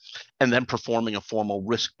pathogen, and then performing a formal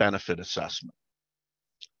risk-benefit assessment,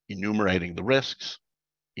 enumerating the risks,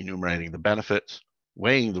 enumerating the benefits,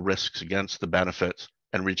 weighing the risks against the benefits,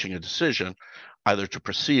 and reaching a decision either to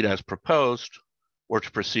proceed as proposed or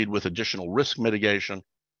to proceed with additional risk mitigation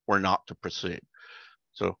or not to proceed.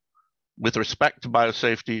 So with respect to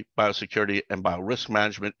biosafety, biosecurity, and biorisk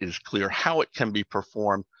management, it is clear how it can be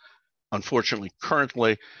performed. Unfortunately,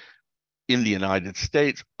 currently in the United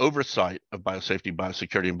States, oversight of biosafety,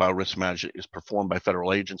 biosecurity, and biorisk management is performed by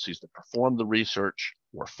federal agencies that perform the research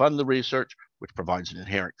or fund the research, which provides an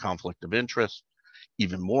inherent conflict of interest.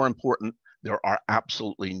 Even more important, there are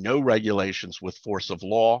absolutely no regulations with force of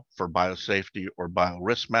law for biosafety or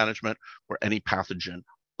biorisk management or any pathogen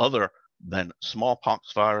other than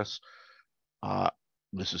smallpox virus.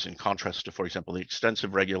 This is in contrast to, for example, the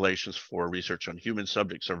extensive regulations for research on human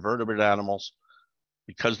subjects or vertebrate animals.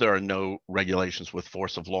 Because there are no regulations with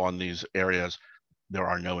force of law in these areas, there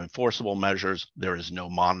are no enforceable measures, there is no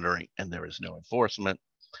monitoring, and there is no enforcement.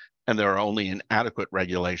 And there are only inadequate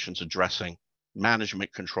regulations addressing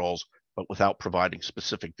management controls, but without providing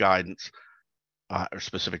specific guidance or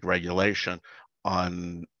specific regulation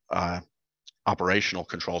on operational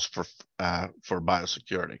controls for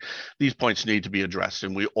biosecurity. These points need to be addressed,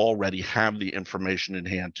 and we already have the information in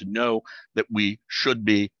hand to know that we should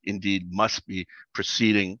be, indeed must be,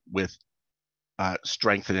 proceeding with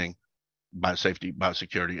strengthening biosafety,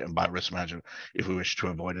 biosecurity, and biorisk management if we wish to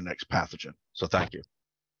avoid a next pathogen. So thank you.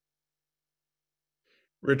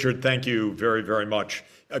 Richard, thank you very, very much.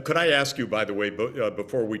 Could I ask you, by the way,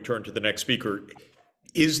 before we turn to the next speaker,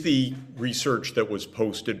 is the research that was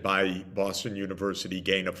posted by Boston University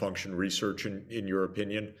gain-of-function research in your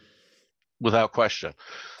opinion? Without question.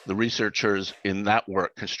 The researchers in that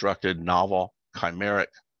work constructed novel chimeric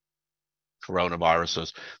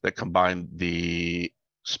coronaviruses that combine the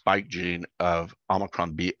spike gene of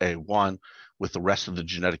Omicron BA1 with the rest of the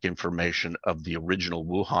genetic information of the original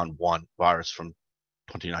Wuhan 1 virus from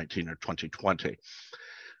 2019 or 2020.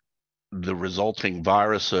 The resulting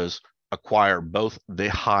viruses acquire both the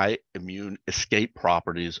high immune escape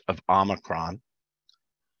properties of Omicron,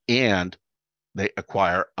 and they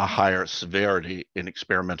acquire a higher severity in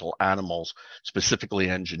experimental animals, specifically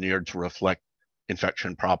engineered to reflect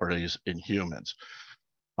infection properties in humans.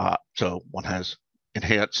 So one has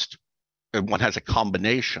a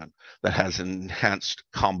combination that has an enhanced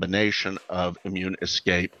combination of immune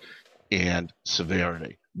escape and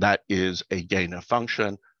severity. That is a gain of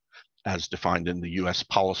function as defined in the US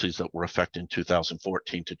policies that were effective in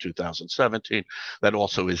 2014 to 2017. That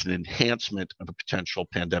also is an enhancement of a potential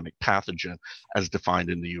pandemic pathogen as defined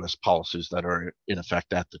in the US policies that are in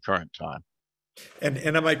effect at the current time. And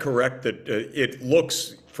am I correct that it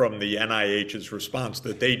looks from the NIH's response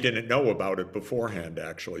that they didn't know about it beforehand,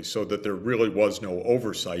 actually, so that there really was no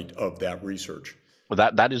oversight of that research?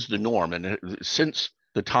 Well, that is the norm. And since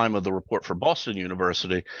the time of the report for Boston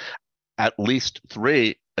University, at least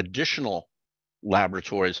 3 additional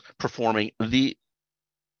laboratories performing the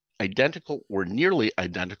identical or nearly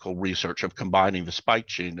identical research of combining the spike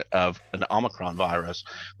gene of an Omicron virus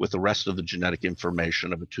with the rest of the genetic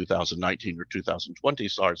information of a 2019 or 2020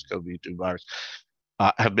 SARS-CoV-2 virus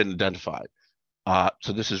have been identified.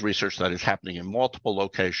 So this is research that is happening in multiple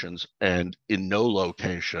locations and in no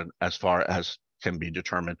location, as far as can be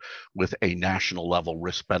determined with a national level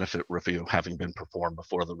risk-benefit review having been performed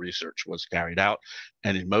before the research was carried out,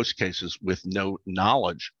 and in most cases with no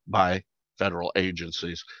knowledge by federal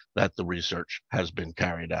agencies that the research has been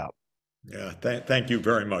carried out. Yeah, thank you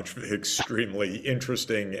very much. Extremely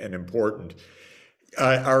interesting and important.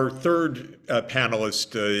 Our third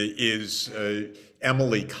panelist is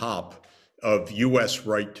Emily Kopp of US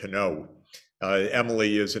Right to Know.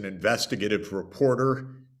 Emily is an investigative reporter,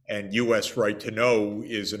 and US Right to Know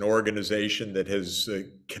is an organization that has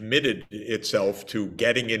committed itself to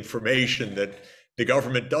getting information that the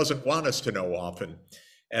government doesn't want us to know often.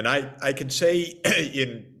 And I can say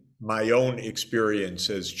in my own experience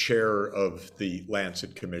as chair of the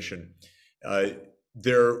Lancet Commission,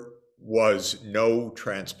 there was no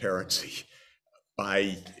transparency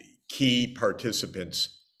by key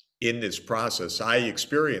participants in this process. I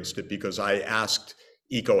experienced it because I asked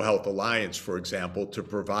EcoHealth Alliance, for example, to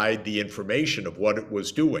provide the information of what it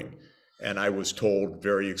was doing. And I was told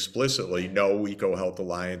very explicitly, no, EcoHealth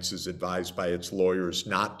Alliance is advised by its lawyers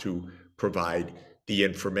not to provide the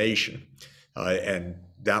information. And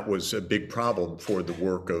that was a big problem for the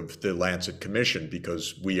work of the Lancet Commission,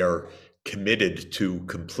 because we are committed to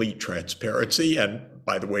complete transparency and,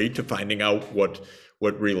 by the way, to finding out what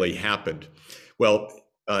really happened. Well,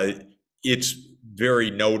 it's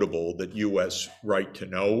very notable that US Right to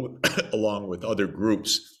Know, along with other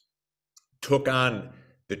groups, took on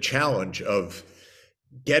the challenge of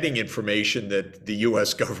getting information that the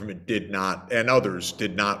US government did not, and others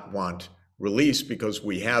did not want released, because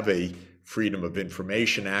we have a Freedom of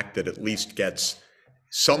Information Act that at least gets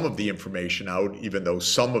some of the information out, even though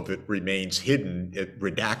some of it remains hidden,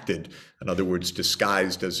 redacted, in other words,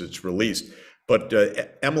 disguised as it's released. But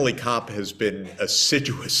Emily Kopp has been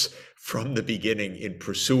assiduous from the beginning in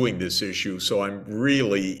pursuing this issue. So I'm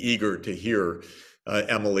really eager to hear,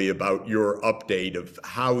 Emily, about your update of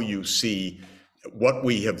how you see what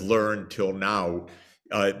we have learned till now,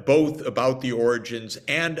 both about the origins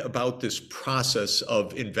and about this process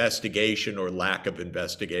of investigation or lack of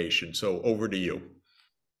investigation. So over to you.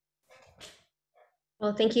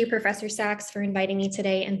 Well, thank you, Professor Sachs, for inviting me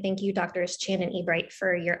today, and thank you, Drs. Chan and Ebright,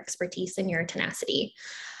 for your expertise and your tenacity.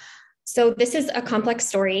 So this is a complex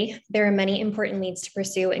story. There are many important leads to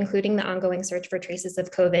pursue, including the ongoing search for traces of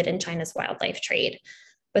COVID in China's wildlife trade.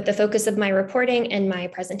 But the focus of my reporting and my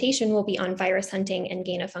presentation will be on virus hunting and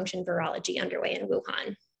gain-of-function virology underway in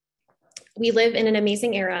Wuhan. We live in an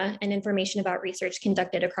amazing era, and information about research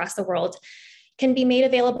conducted across the world can be made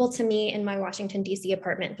available to me in my Washington, D.C.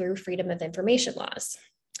 apartment through Freedom of Information laws.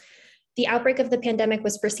 The outbreak of the pandemic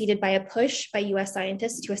was preceded by a push by US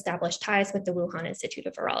scientists to establish ties with the Wuhan Institute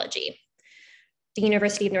of Virology. The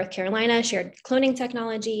University of North Carolina shared cloning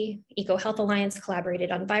technology, EcoHealth Alliance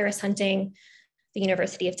collaborated on virus hunting, the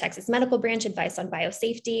University of Texas Medical Branch advised on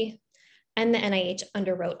biosafety, and the NIH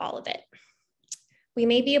underwrote all of it. We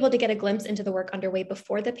may be able to get a glimpse into the work underway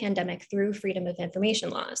before the pandemic through Freedom of Information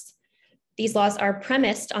laws. These laws are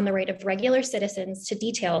premised on the right of regular citizens to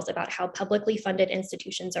details about how publicly funded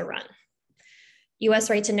institutions are run. US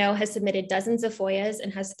Right to Know has submitted dozens of FOIAs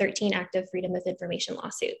and has 13 active Freedom of Information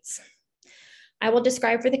lawsuits. I will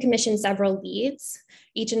describe for the Commission several leads,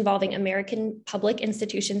 each involving American public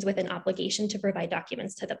institutions with an obligation to provide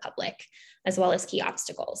documents to the public, as well as key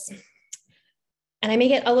obstacles. And I may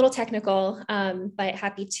get a little technical, but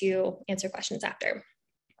happy to answer questions after.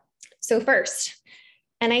 So first,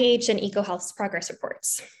 NIH and EcoHealth's progress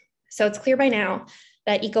reports. So it's clear by now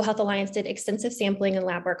that EcoHealth Alliance did extensive sampling and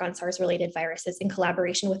lab work on SARS-related viruses in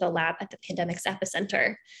collaboration with a lab at the pandemic's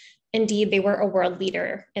epicenter. Indeed, they were a world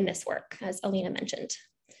leader in this work, as Alina mentioned.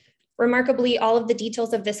 Remarkably, all of the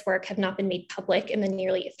details of this work have not been made public in the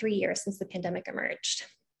nearly 3 years since the pandemic emerged.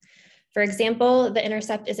 For example, The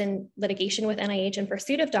Intercept is in litigation with NIH in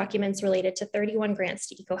pursuit of documents related to 31 grants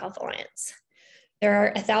to EcoHealth Alliance. There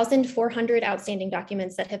are 1,400 outstanding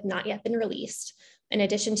documents that have not yet been released, in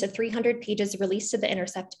addition to 300 pages released to The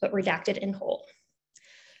Intercept but redacted in whole.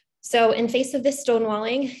 So in face of this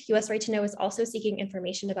stonewalling, US Right to Know is also seeking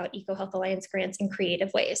information about EcoHealth Alliance grants in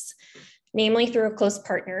creative ways, namely through a close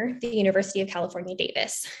partner, the University of California,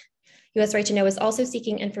 Davis. US Right to Know is also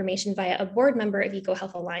seeking information via a board member of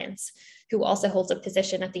EcoHealth Alliance, who also holds a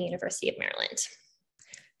position at the University of Maryland.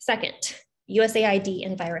 Second, USAID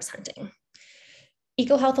and virus hunting.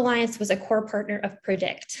 EcoHealth Alliance was a core partner of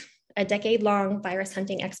PREDICT, a decade-long virus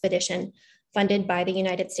hunting expedition funded by the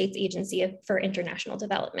United States Agency for International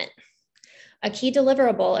Development. A key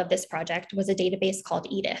deliverable of this project was a database called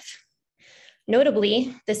EDIF.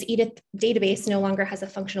 Notably, this EDIF database no longer has a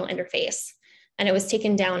functional interface, and it was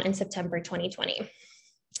taken down in September 2020.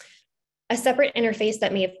 A separate interface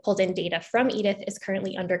that may have pulled in data from EDITH is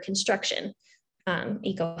currently under construction,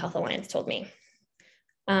 EcoHealth Alliance told me.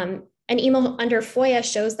 An email under FOIA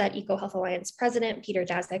shows that EcoHealth Alliance President Peter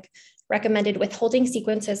Daszak recommended withholding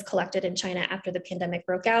sequences collected in China after the pandemic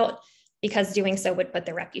broke out because doing so would put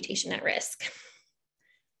their reputation at risk.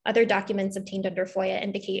 Other documents obtained under FOIA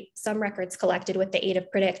indicate some records collected with the aid of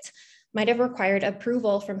PREDICT might have required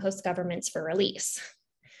approval from host governments for release.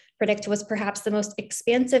 PREDICT was perhaps the most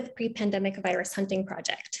expansive pre-pandemic virus hunting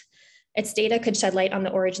project. Its data could shed light on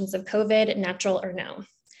the origins of COVID, natural or no.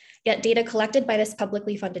 Yet data collected by this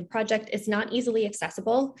publicly funded project is not easily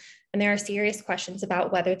accessible, and there are serious questions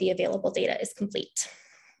about whether the available data is complete.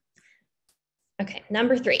 Okay,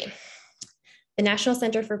 number 3, the National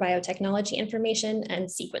Center for Biotechnology Information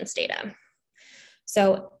and Sequence Data.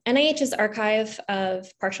 So NIH's archive of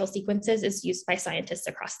partial sequences is used by scientists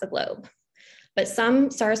across the globe, but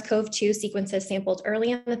some SARS-CoV-2 sequences sampled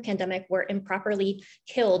early in the pandemic were improperly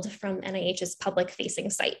killed from NIH's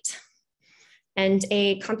public-facing site. And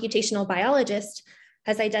a computational biologist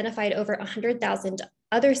has identified over 100,000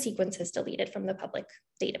 other sequences deleted from the public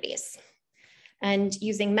database. And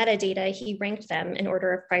using metadata, he ranked them in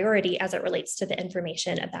order of priority as it relates to the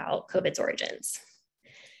information about COVID's origins.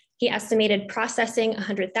 He estimated processing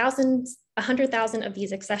 100,000 of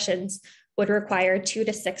these accessions would require 2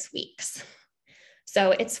 to 6 weeks.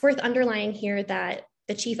 So it's worth underlining here that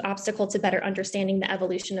the chief obstacle to better understanding the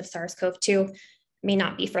evolution of SARS-CoV-2 may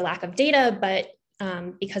not be for lack of data, but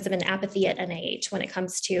because of an apathy at NIH when it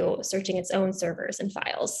comes to searching its own servers and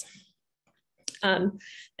files. And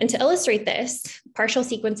to illustrate this, partial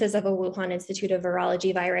sequences of a Wuhan Institute of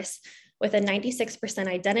Virology virus with a 96%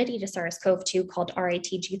 identity to SARS-CoV-2 called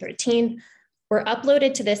RATG13 were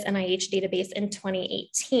uploaded to this NIH database in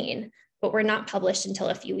 2018, but were not published until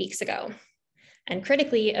a few weeks ago. And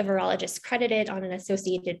critically, a virologist credited on an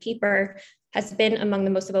associated paper has been among the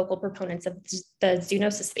most vocal proponents of the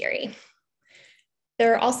zoonosis theory.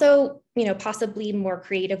 There are also, possibly more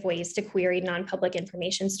creative ways to query non-public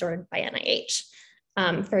information stored by NIH.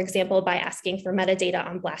 For example, by asking for metadata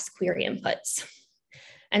on blast query inputs.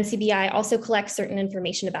 NCBI also collects certain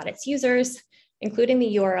information about its users, including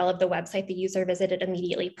the URL of the website the user visited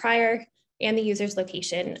immediately prior and the user's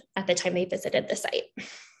location at the time they visited the site.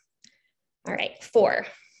 All right, 4,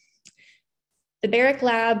 the Barrick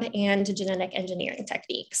Lab and genetic engineering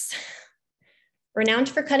techniques. Renowned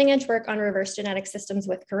for cutting-edge work on reverse genetic systems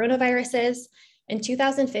with coronaviruses, in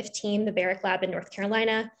 2015, the Barrick Lab in North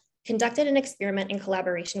Carolina conducted an experiment in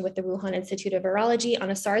collaboration with the Wuhan Institute of Virology on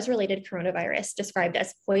a SARS-related coronavirus described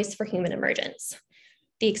as poised for human emergence.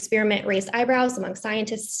 The experiment raised eyebrows among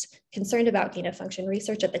scientists concerned about gain-of-function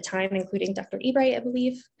research at the time, including Dr. Ebright, I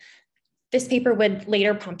believe. This paper would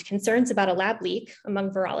later prompt concerns about a lab leak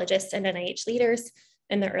among virologists and NIH leaders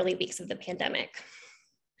in the early weeks of the pandemic.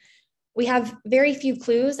 We have very few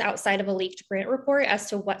clues outside of a leaked grant report as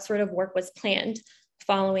to what sort of work was planned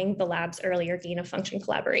following the lab's earlier gain-of-function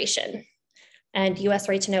collaboration. And US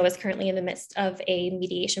Right to Know is currently in the midst of a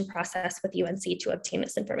mediation process with UNC to obtain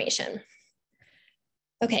this information.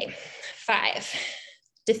 Okay, 5,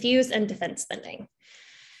 diffuse and defense spending.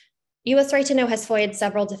 US Right to Know has FOIA'd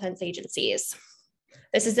several defense agencies.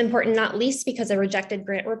 This is important not least because a rejected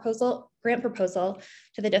grant proposal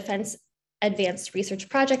to the Defense Advanced Research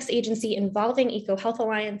Projects Agency involving EcoHealth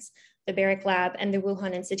Alliance, the Barrick Lab, and the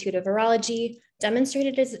Wuhan Institute of Virology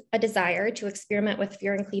demonstrated a desire to experiment with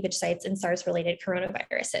furin cleavage sites in SARS-related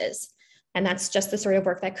coronaviruses. And that's just the sort of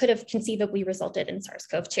work that could have conceivably resulted in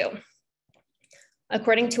SARS-CoV-2.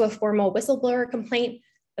 According to a formal whistleblower complaint,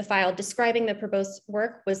 the file describing the proposed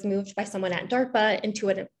work was moved by someone at DARPA into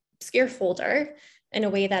an obscure folder in a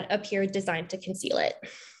way that appeared designed to conceal it.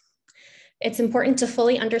 It's important to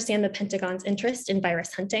fully understand the Pentagon's interest in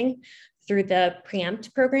virus hunting through the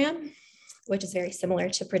PREEMPT program, which is very similar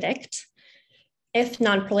to PREDICT. If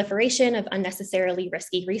non-proliferation of unnecessarily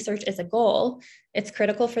risky research is a goal, it's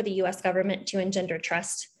critical for the US government to engender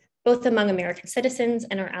trust, both among American citizens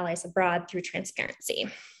and our allies abroad through transparency.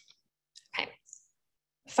 Okay.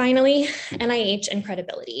 Finally, NIH and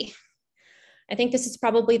credibility. I think this is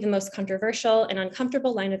probably the most controversial and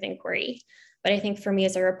uncomfortable line of inquiry, but I think for me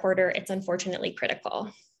as a reporter, it's unfortunately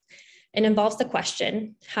critical. It involves the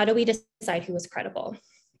question, how do we decide who is credible?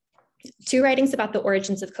 2 writings about the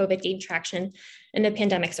origins of COVID gained traction in the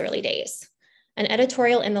pandemic's early days. An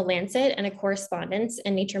editorial in the Lancet and a correspondence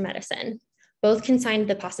in Nature Medicine. Both consigned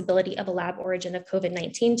the possibility of a lab origin of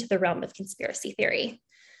COVID-19 to the realm of conspiracy theory.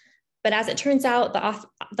 But as it turns out,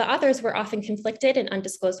 the authors were often conflicted in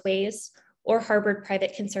undisclosed ways or harbored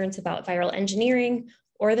private concerns about viral engineering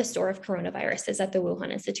or the store of coronaviruses at the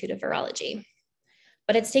Wuhan Institute of Virology.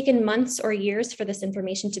 but it's taken months or years for this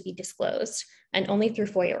information to be disclosed, and only through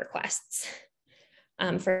FOIA requests.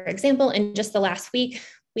 For example, in just the last week,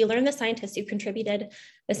 we learned the scientists who contributed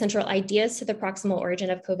the central ideas to the proximal origin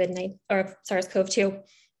of COVID-19 or SARS-CoV-2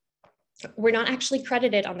 were not actually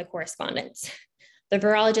credited on the correspondence. The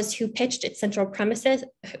virologist who pitched its central premise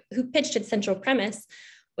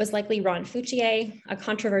was likely Ron Fouchier, a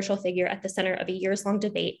controversial figure at the center of a years-long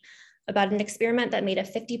debate about an experiment that made a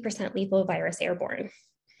 50% lethal virus airborne.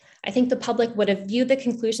 I think the public would have viewed the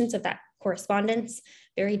conclusions of that correspondence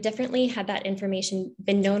very differently had that information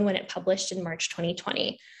been known when it published in March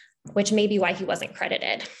 2020, which may be why he wasn't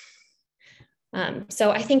credited. So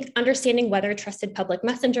I think understanding whether trusted public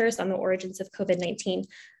messengers on the origins of COVID-19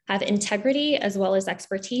 have integrity as well as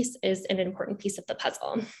expertise is an important piece of the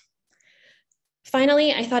puzzle.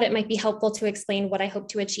 Finally, I thought it might be helpful to explain what I hope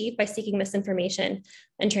to achieve by seeking this information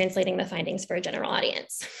and translating the findings for a general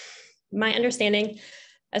audience. My understanding,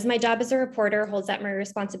 as my job as a reporter holds that my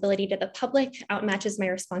responsibility to the public outmatches my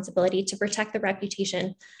responsibility to protect the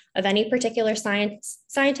reputation of any particular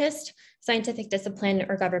scientist, scientific discipline,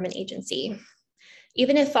 or government agency.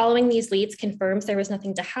 Even if following these leads confirms there was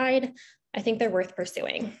nothing to hide, I think they're worth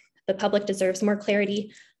pursuing. The public deserves more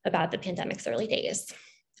clarity about the pandemic's early days.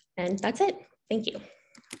 And that's it. Thank you.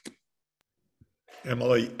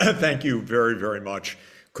 Emily, thank you very, very much.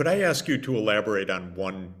 Could I ask you to elaborate on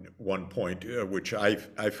one point, which I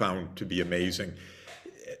found to be amazing?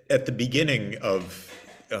 At the beginning of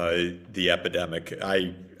the epidemic,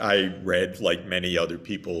 I read, like many other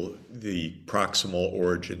people, the proximal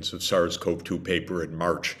origins of SARS-CoV-2 paper in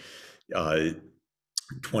March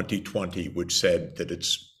 2020, which said that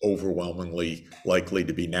it's overwhelmingly likely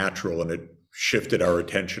to be natural, and it shifted our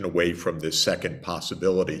attention away from this second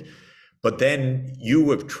possibility. But then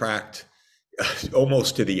you have tracked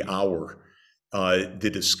almost to the hour the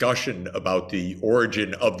discussion about the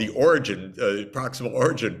origin of the proximal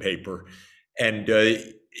origin paper, and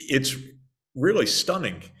it's really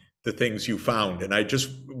stunning, the things you found. And I just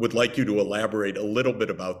would like you to elaborate a little bit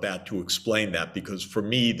about that, to explain that, because for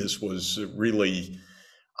me this was really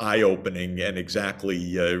eye-opening and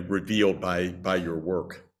exactly revealed by your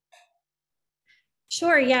work.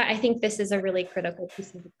 Sure, yeah, I think this is a really critical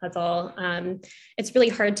piece of the puzzle. It's really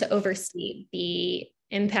hard to overstate the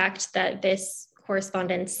impact that this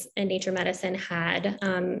correspondence in Nature Medicine had.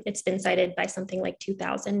 It's been cited by something like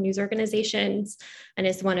 2,000 news organizations and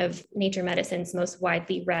is one of Nature Medicine's most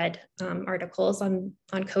widely read articles on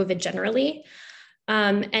COVID generally.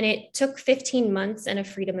 And it took 15 months and a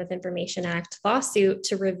Freedom of Information Act lawsuit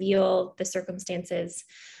to reveal the circumstances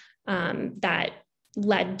that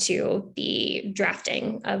led to the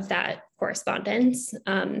drafting of that correspondence.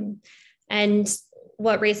 And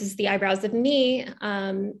what raises the eyebrows of me,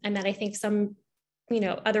 and that I think some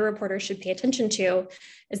other reporters should pay attention to,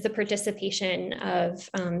 is the participation of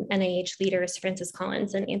NIH leaders Francis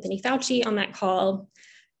Collins and Anthony Fauci on that call,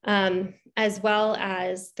 as well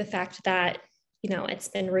as the fact that it's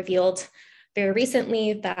been revealed very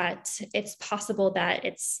recently that it's possible that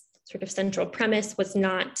its sort of central premise was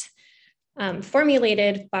not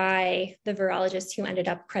formulated by the virologists who ended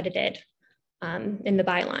up credited in the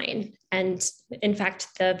byline. And in fact,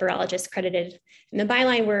 the virologists credited in the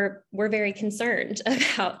byline were very concerned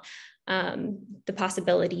about the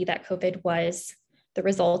possibility that COVID was the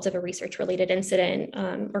result of a research-related incident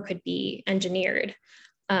or could be engineered.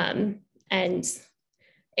 And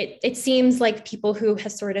it seems like people who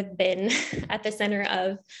have sort of been at the center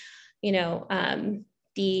of,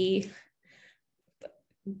 the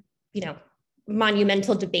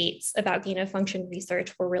monumental debates about gain-of-function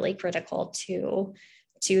research were really critical to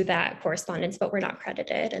that correspondence, but were not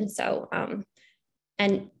credited. And so,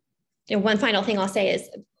 one final thing I'll say is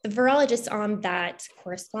the virologists on that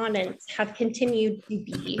correspondence have continued to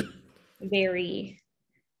be very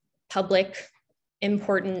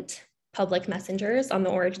important public messengers on the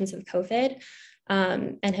origins of COVID,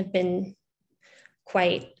 and have been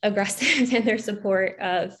quite aggressive in their support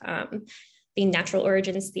of the natural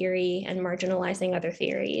origins theory and marginalizing other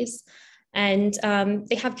theories. And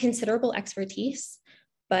they have considerable expertise,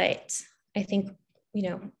 but I think,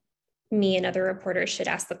 me and other reporters should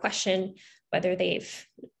ask the question whether they've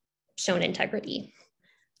shown integrity.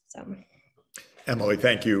 So. Emily,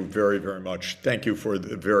 thank you very, very much. Thank you for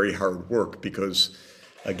the very hard work, because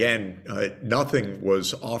again, nothing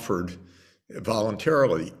was offered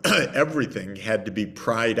voluntarily. Everything had to be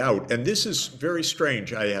pried out. And this is very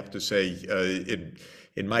strange, I have to say,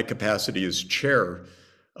 in my capacity as chair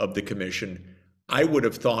of the commission. I would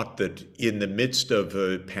have thought that in the midst of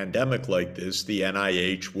a pandemic like this, the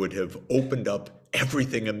NIH would have opened up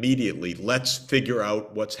everything immediately. Let's figure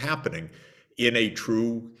out what's happening. in a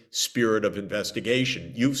true spirit of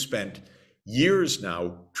investigation. You've spent years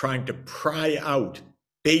now trying to pry out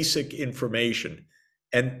basic information.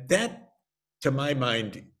 And that, to my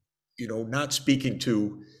mind, not speaking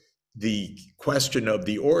to the question of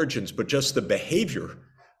the origins, but just the behavior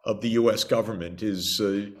of the US government is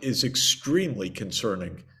extremely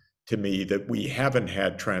concerning to me, that we haven't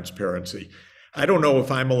had transparency. I don't know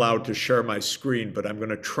if I'm allowed to share my screen, but I'm going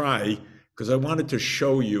to try, because I wanted to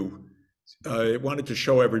show you, I wanted to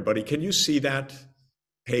show everybody. Can you see that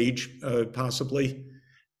page possibly?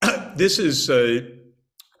 This is,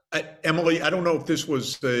 Emily, I don't know if this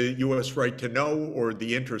was the US Right to Know or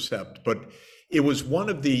The Intercept, but it was one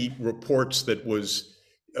of the reports that was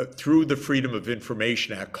through the Freedom of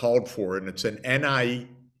Information Act called for, and it's an NIAID,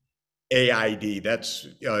 that's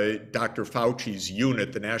Dr. Fauci's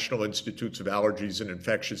unit, the National Institutes of Allergies and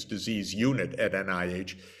Infectious Disease unit at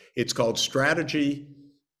NIH. It's called Strategic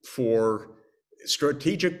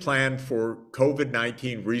Plan for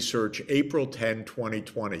COVID-19 Research, April 10,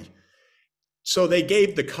 2020. So they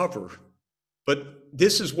gave the cover, but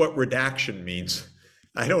this is what redaction means.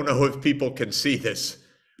 I don't know if people can see this,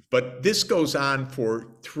 but this goes on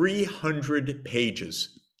for 300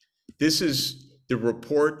 pages. This is the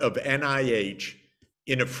report of NIH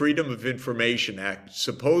in a Freedom of Information Act,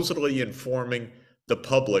 supposedly informing the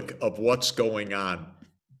public of what's going on.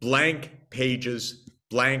 Blank pages,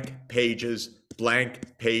 blank pages,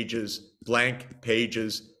 blank pages, blank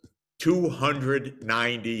pages,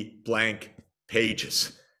 290 blank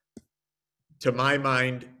pages. To my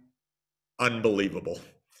mind, unbelievable.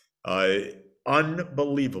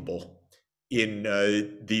 Unbelievable in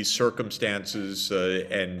these circumstances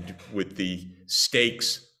and with the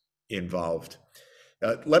stakes involved.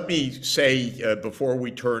 Let me say, before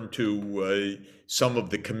we turn to some of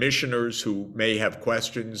the commissioners who may have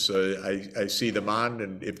questions, I see them on,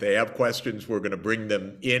 and if they have questions, we're going to bring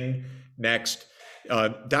them in next.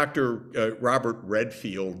 Dr. Robert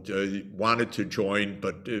Redfield wanted to join,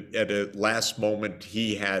 but at a last moment,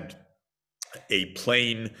 he had a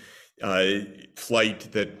plane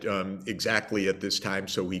flight that exactly at this time,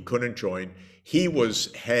 so he couldn't join. He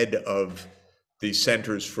was head of the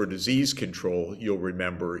Centers for Disease Control, you'll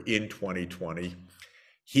remember, in 2020.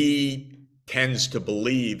 He tends to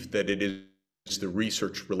believe that it is the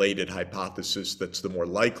research-related hypothesis that's the more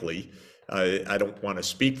likely. I don't want to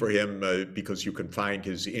speak for him because you can find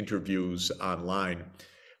his interviews online.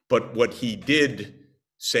 But what he did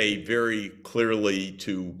say very clearly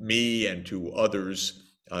to me and to others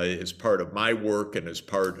as part of my work and as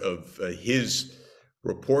part of his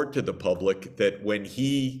report to the public, that when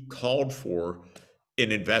he called for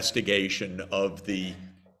an investigation of the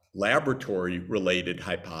laboratory-related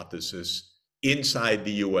hypothesis inside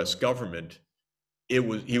the US government,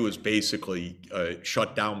 he was basically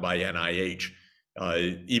shut down by NIH,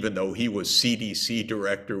 even though he was CDC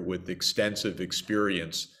director with extensive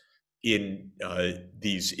experience in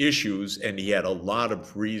these issues, and he had a lot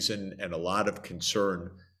of reason and a lot of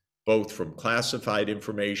concern, both from classified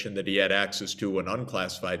information that he had access to and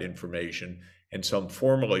unclassified information, and some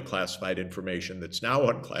formally classified information that's now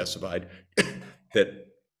unclassified, that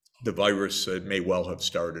the virus may well have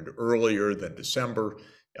started earlier than December,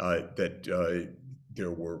 that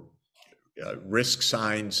there were risk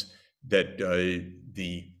signs that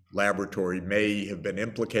the laboratory may have been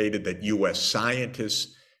implicated, that US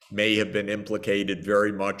scientists may have been implicated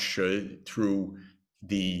very much through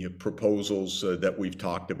the proposals that we've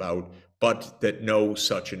talked about, but that no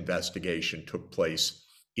such investigation took place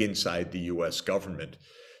inside the US government.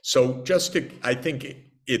 So I think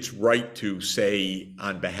it's right to say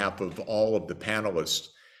on behalf of all of the panelists,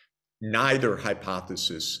 neither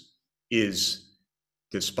hypothesis is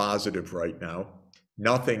dispositive right now.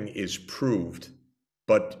 Nothing is proved,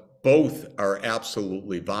 but both are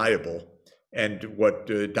absolutely viable. And what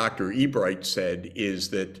Dr. Ebright said is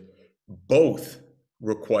that both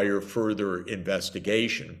require further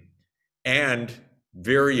investigation. And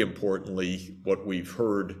very importantly, what we've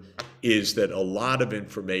heard is that a lot of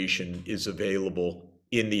information is available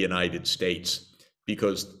in the United States,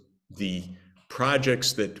 because the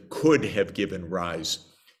projects that could have given rise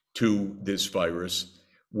to this virus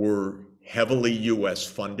were heavily US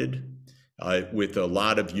funded, with a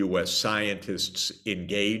lot of US scientists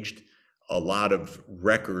engaged, a lot of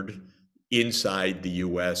record inside the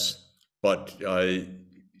US, but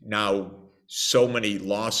now so many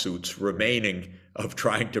lawsuits remaining of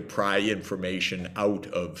trying to pry information out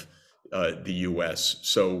of the US.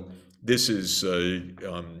 So this is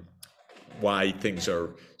why things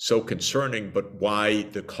are so concerning, but why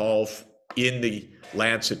the call in the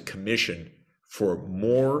Lancet Commission for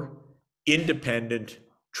more independent,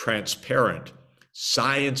 transparent,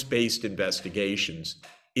 science-based investigations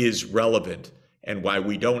is relevant, and why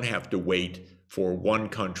we don't have to wait for one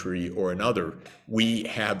country or another. We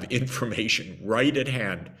have information right at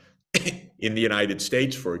hand in the United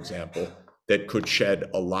States, for example, that could shed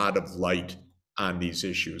a lot of light on these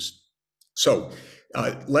issues. So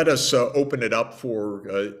let us open it up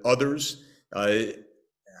for others.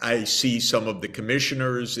 I see some of the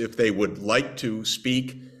commissioners, if they would like to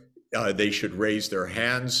speak, they should raise their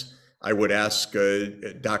hands. I would ask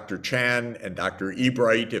Dr. Chan and Dr.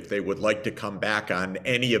 Ebright if they would like to come back on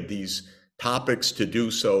any of these topics to do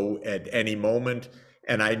so at any moment.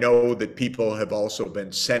 And I know that people have also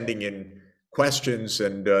been sending in questions,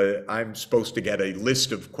 and I'm supposed to get a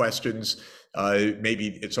list of questions.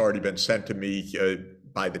 Maybe it's already been sent to me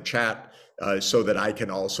by the chat so that I can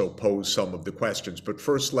also pose some of the questions. But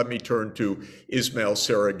first, let me turn to Ismail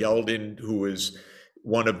Sarageldin, who is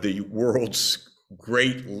one of the world's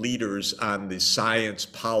great leaders on the science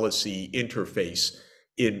policy interface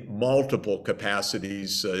in multiple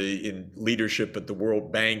capacities, in leadership at the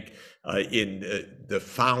World Bank, in the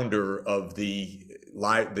founder of the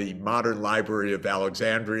Modern Library of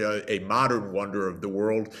Alexandria, a modern wonder of the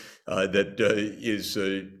world that is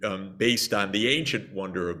based on the ancient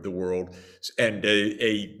wonder of the world, and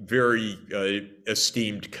a very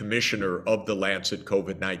esteemed commissioner of the Lancet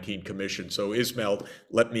COVID-19 Commission. So Ismail,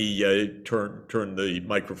 let me turn the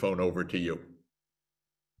microphone over to you.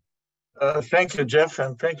 Thank you, Jeff,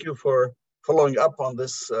 and thank you for following up on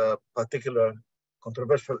this particular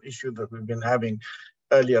controversial issue that we've been having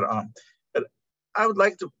earlier on. I would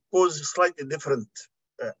like to pose a slightly different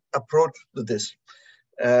approach to this.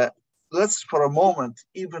 Let's for a moment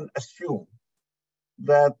even assume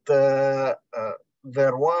that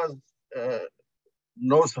there was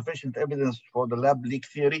no sufficient evidence for the lab leak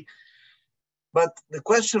theory, but the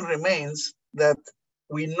question remains that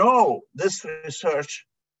we know this research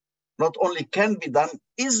not only can be done,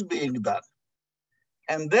 is being done.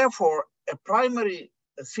 And therefore, a primary,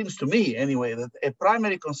 it seems to me anyway, that a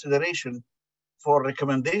primary consideration for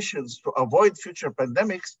recommendations to avoid future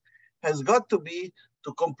pandemics has got to be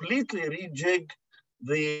to completely rejig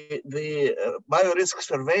the biorisk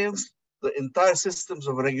surveillance, the entire systems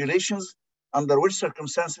of regulations under which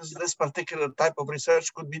circumstances this particular type of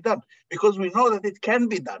research could be done, because we know that it can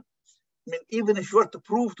be done. I mean, even if you were to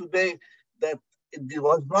prove today that it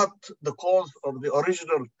was not the cause of the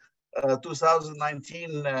original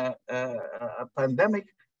 2019 pandemic,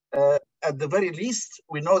 at the very least,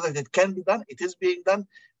 we know that it can be done, it is being done,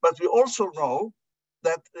 but we also know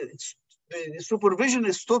that the supervision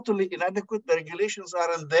is totally inadequate, the regulations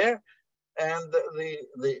aren't there, and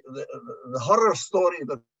the horror story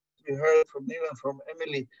that we heard from you and from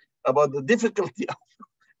Emily about the difficulty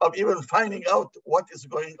of even finding out what is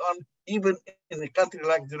going on, even in a country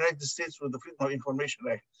like the United States with the Freedom of Information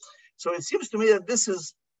Act. So it seems to me that this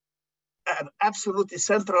is an absolutely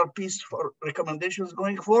central piece for recommendations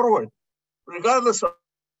going forward, regardless of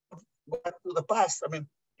back to the past. I mean,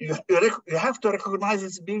 you have to recognize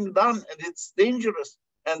it's being done and it's dangerous,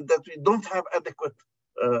 and that we don't have adequate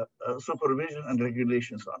supervision and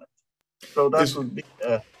regulations on it. So that would be.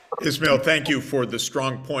 Ismail, thank you for the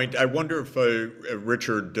strong point. I wonder if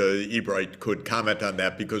Richard Ebright could comment on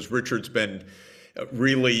that, because Richard's been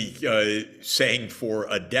really saying for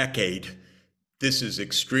a decade, this is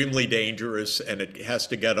extremely dangerous and it has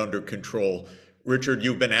to get under control. Richard,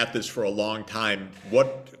 you've been at this for a long time.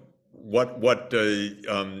 What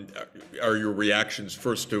are your reactions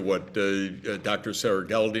first to what Dr.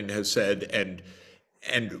 Sarageldin has said,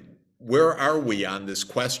 and where are we on this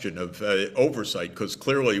question of oversight? Because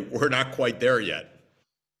clearly we're not quite there yet.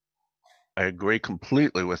 I agree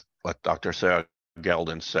completely with what Dr.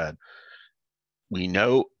 Sarageldin said. We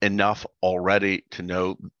know enough already to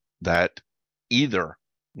know that either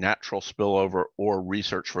natural spillover or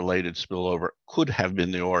research-related spillover could have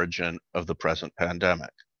been the origin of the present pandemic.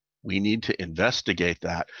 We need to investigate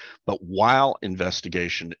that, but while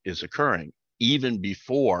investigation is occurring, even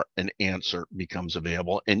before an answer becomes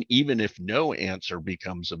available, and even if no answer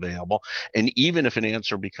becomes available, and even if an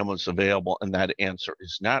answer becomes available and that answer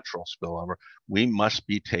is natural spillover, we must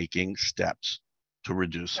be taking steps to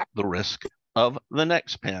reduce the risk of the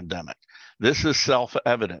next pandemic. This is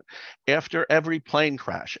self-evident. After every plane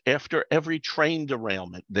crash, after every train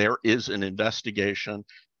derailment, there is an investigation,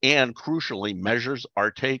 and crucially, measures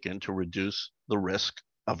are taken to reduce the risk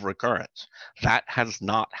of recurrence. That has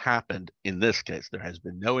not happened in this case. There has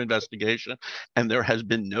been no investigation, and there has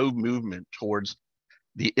been no movement towards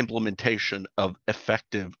the implementation of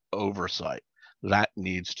effective oversight. That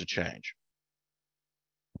needs to change.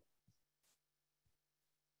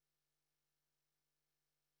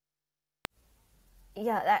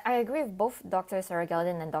 Yeah, I agree with both Dr.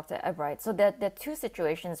 Sarageldin and Dr. Ebright. So there are two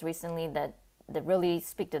situations recently that really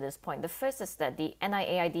speak to this point. The first is that the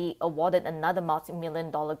NIAID awarded another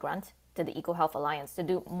multi-million-dollar grant to the EcoHealth Alliance to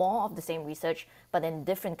do more of the same research, but in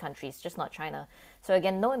different countries, just not China. So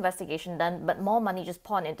again, no investigation done, but more money just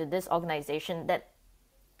poured into this organization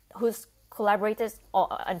whose collaborators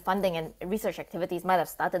and funding and research activities might have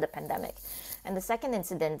started the pandemic. And the second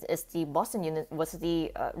incident is the Boston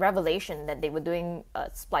University revelation that they were doing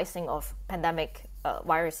splicing of pandemic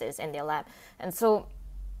viruses in their lab. And so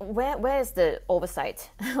where is the oversight?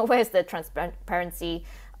 Where is the transparency?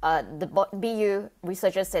 The BU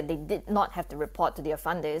researchers said they did not have to report to their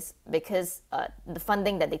funders because the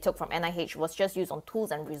funding that they took from NIH was just used on tools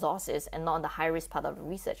and resources and not on the high-risk part of the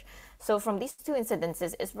research. So from these two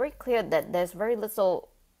incidences, it's very clear that there's very little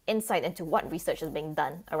insight into what research is being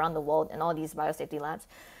done around the world in all these biosafety labs,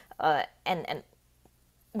 and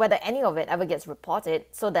whether any of it ever gets reported,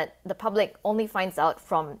 so that the public only finds out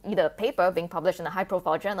from either a paper being published in a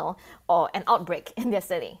high-profile journal or an outbreak in their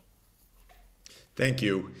city. Thank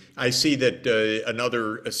you. I see that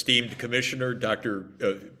another esteemed commissioner,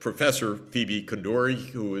 Professor Phoebe Konduri,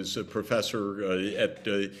 who is a professor at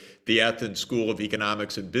the Athens School of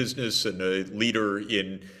Economics and Business and a leader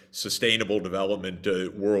in sustainable development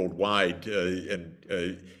worldwide,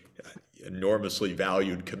 and enormously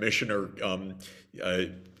valued commissioner,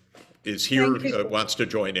 is here, wants to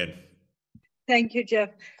join in. Thank you, Jeff.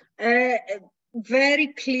 Very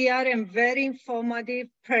clear and very informative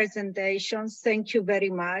presentations. Thank you very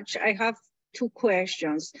much. I have two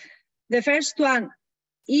questions. The first one,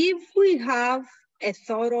 if we have a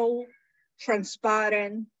thorough,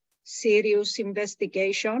 transparent, serious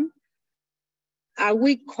investigation, are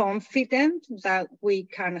we confident that we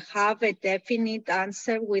can have a definite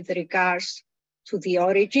answer with regards to the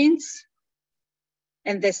origins?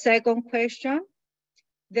 And the second question,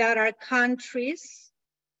 there are countries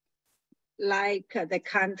like the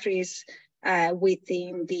countries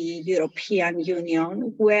within the European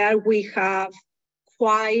Union, where we have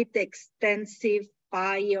quite extensive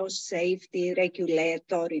biosafety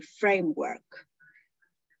regulatory framework.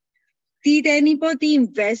 Did anybody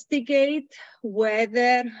investigate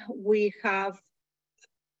whether we have,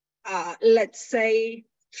 let's say,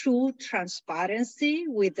 true transparency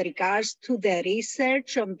with regards to the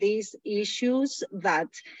research on these issues that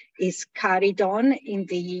is carried on in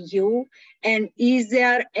the EU? And is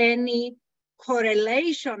there any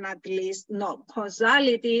correlation, at least not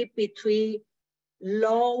causality, between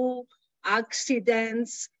low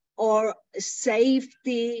accidents or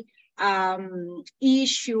safety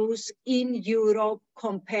issues in Europe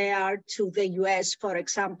compared to the US, for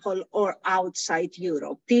example, or outside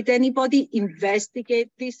Europe? Did anybody investigate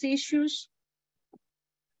these issues?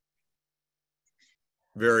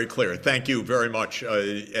 Very clear. Thank you very much.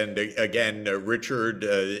 And again, Richard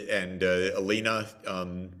and Alina,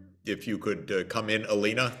 if you could come in.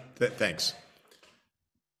 Alina, thanks.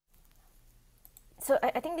 So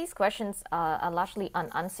I think these questions are largely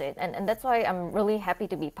unanswered, and that's why I'm really happy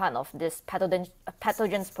to be part of this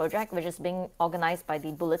pathogens project, which is being organized by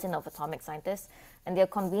the Bulletin of Atomic Scientists, and they're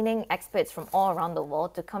convening experts from all around the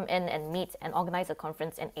world to come in and meet and organize a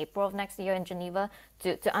conference in April of next year in Geneva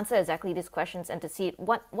to answer exactly these questions and to see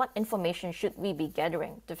what information should we be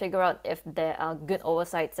gathering to figure out if there are good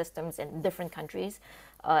oversight systems in different countries,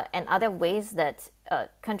 and other ways that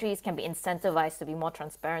countries can be incentivized to be more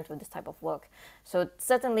transparent with this type of work. So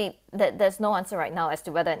certainly there's no answer right now as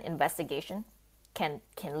to whether an investigation can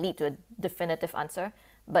lead to a definitive answer,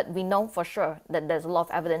 but we know for sure that there's a lot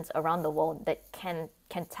of evidence around the world that can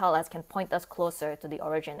tell us, can point us closer to the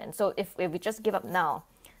origin. And so if we just give up now,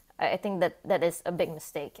 I think that is a big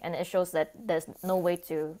mistake, and it shows that there's no way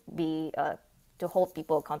to be to hold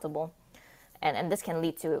people accountable, and this can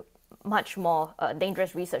lead to much more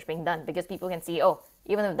dangerous research being done, because people can see, oh,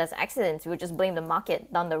 even if there's accidents, we would just blame the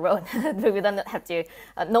market down the road. We don't have to,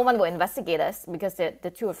 no one will investigate us because they're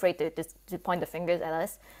too afraid to point the fingers at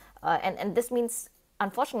us. And this means,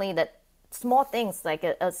 unfortunately, that small things like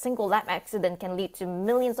a single lab accident can lead to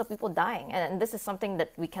millions of people dying. And this is something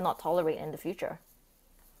that we cannot tolerate in the future.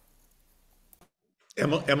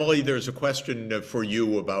 Emily, there's a question for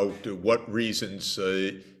you about what reasons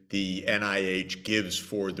the NIH gives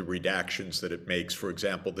for the redactions that it makes. For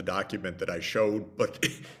example, the document that I showed, but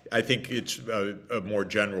I think it's a more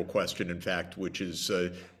general question, in fact, which is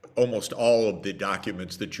almost all of the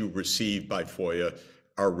documents that you receive by FOIA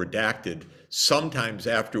are redacted. Sometimes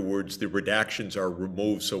afterwards, the redactions are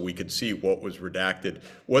removed so we can see what was redacted.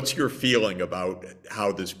 What's your feeling about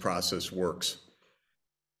how this process works?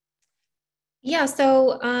 Yeah,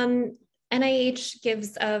 so NIH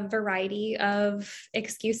gives a variety of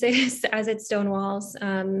excuses as it stonewalls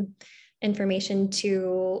information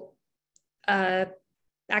to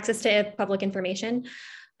access to public information.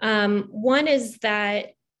 One is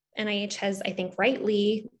that NIH has, I think,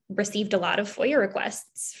 rightly received a lot of FOIA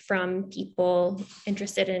requests from people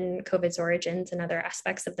interested in COVID's origins and other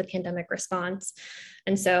aspects of the pandemic response.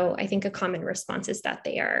 And so I think a common response is that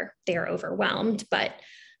they are overwhelmed, but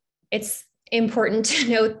it's important to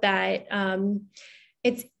note that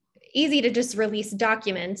it's easy to just release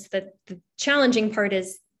documents. That the challenging part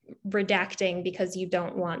is redacting because you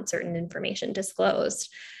don't want certain information disclosed.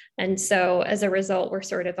 And so as a result, we're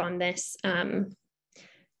sort of on this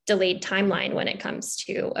delayed timeline when it comes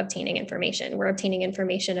to obtaining information. We're obtaining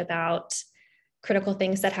information about critical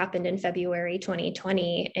things that happened in February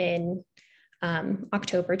 2020 in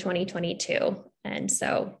October 2022. And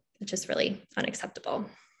so it's just really unacceptable.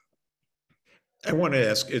 I want to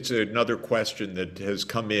ask, it's another question that has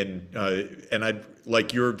come in, and I'd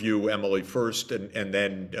like your view, Emily, first, and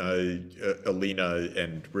then Alina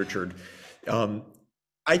and Richard.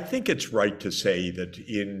 I think it's right to say that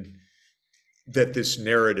that this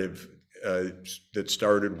narrative that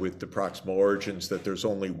started with the proximal origins, that there's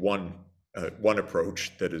only one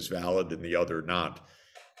approach that is valid and the other not,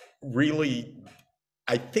 really,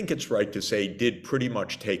 I think it's right to say did pretty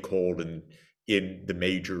much take hold in the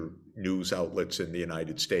major news outlets in the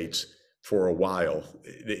United States for a while.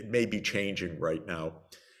 It may be changing right now.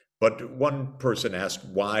 But one person asked,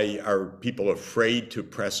 why are people afraid to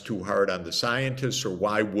press too hard on the scientists, or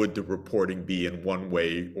why would the reporting be in one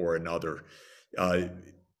way or another?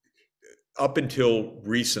 Up until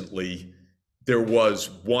recently, there was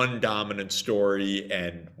one dominant story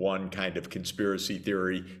and one kind of conspiracy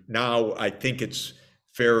theory. Now, I think it's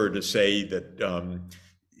fairer to say that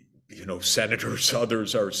senators,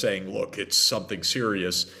 others are saying, look, it's something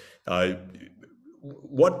serious.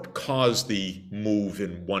 What caused the move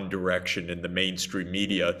in one direction in the mainstream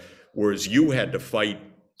media, whereas you had to fight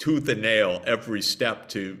tooth and nail every step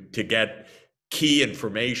to get key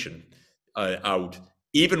information out?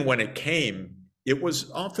 Even when it came, it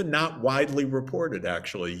was often not widely reported,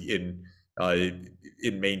 actually,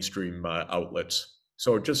 in mainstream outlets.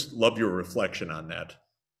 So just love your reflection on that.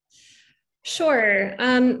 Sure.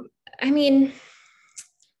 I mean,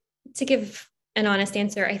 to give an honest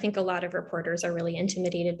answer, I think a lot of reporters are really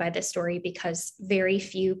intimidated by this story because very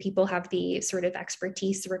few people have the sort of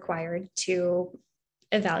expertise required to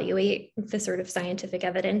evaluate the sort of scientific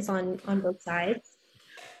evidence on both sides.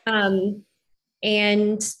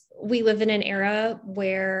 And we live in an era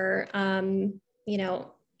where,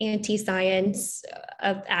 anti-science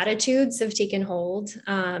attitudes have taken hold.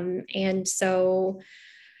 And so,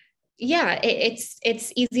 yeah,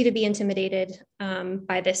 it's easy to be intimidated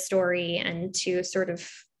by this story and to sort of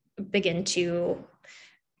begin to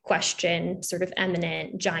question sort of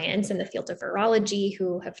eminent giants in the field of virology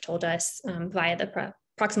who have told us via the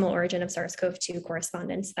proximal origin of SARS-CoV-2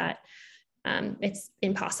 correspondence that it's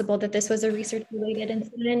impossible that this was a research-related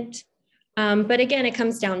incident. But again, it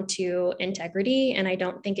comes down to integrity, and I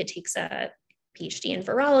don't think it takes a PhD in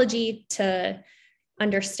virology to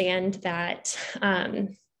understand that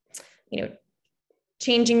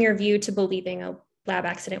changing your view to believing a lab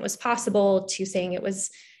accident was possible to saying it was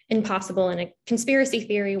impossible in a conspiracy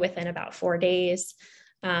theory within about 4 days,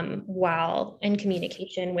 while in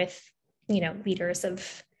communication with, leaders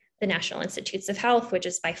of the National Institutes of Health, which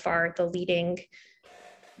is by far the leading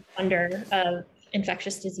funder of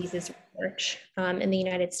infectious diseases research in the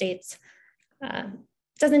United States. It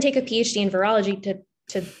doesn't take a PhD in virology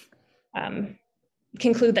to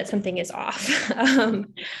conclude that something is off.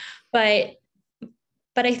 But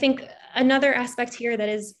I think another aspect here that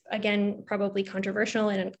is, again, probably controversial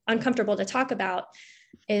and uncomfortable to talk about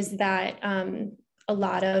is that a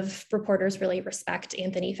lot of reporters really respect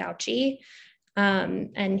Anthony Fauci,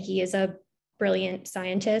 and he is a brilliant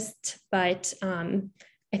scientist, but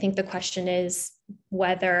I think the question is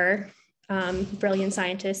whether brilliant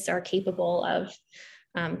scientists are capable of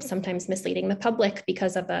sometimes misleading the public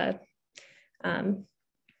because of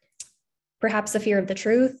perhaps a fear of the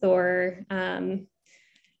truth or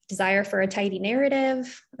desire for a tidy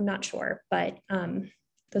narrative. I'm not sure, but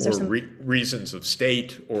those are some reasons of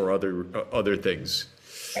state or other things.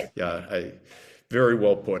 Right. Yeah, very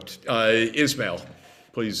well put. Ismail,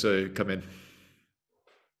 please come in.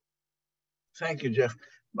 Thank you, Jeff.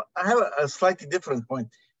 I have a slightly different point,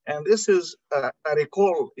 and this is I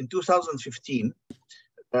recall in 2015.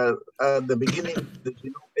 The beginning, the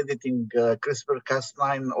editing,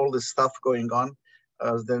 CRISPR-Cas9, all this stuff going on,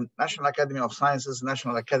 the National Academy of Sciences,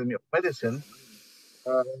 National Academy of Medicine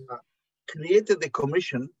created a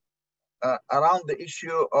commission around the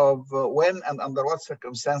issue of when and under what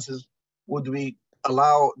circumstances would we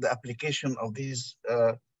allow the application of these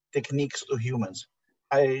techniques to humans.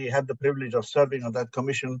 I had the privilege of serving on that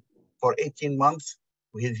commission for 18 months.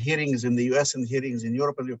 We had hearings in the US and hearings in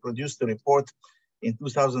Europe, and we produced a report in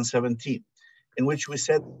 2017 in which we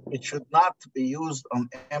said it should not be used on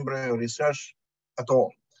embryo research at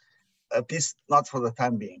all, at least not for the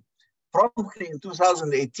time being. Promptly in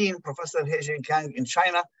 2018, Professor He Jiankang in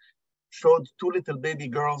China showed two little baby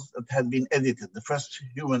girls that had been edited, the first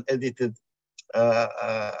human edited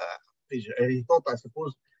and he thought, I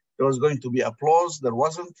suppose, there was going to be applause. There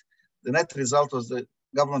wasn't. The net result was the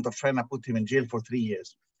government of China put him in jail for 3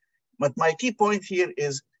 years. But my key point here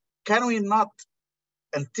is, can we not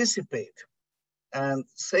anticipate and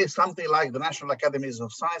say something like the National Academies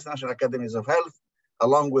of Science, National Academies of Health,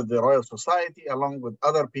 along with the Royal Society, along with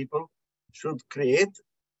other people, should create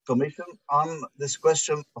a commission on this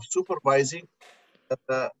question of supervising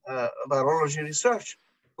virology research,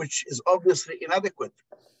 which is obviously inadequate.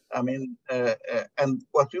 I mean, and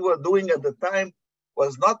what we were doing at the time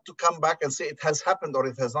was not to come back and say it has happened or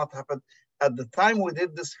it has not happened. At the time we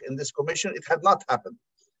did this in this commission, it had not happened.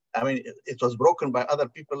 I mean, it was broken by other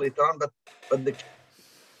people later on, but the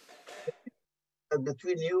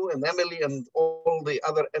between you and Emily and all the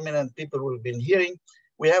other eminent people we've been hearing,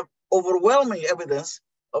 we have overwhelming evidence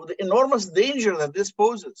of the enormous danger that this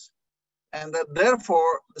poses. And that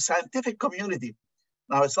therefore the scientific community,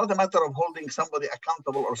 now it's not a matter of holding somebody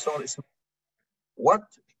accountable or so on, it's what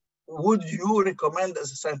would you recommend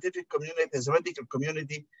as a scientific community, as a medical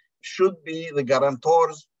community, should be the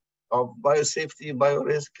guarantors of biosafety,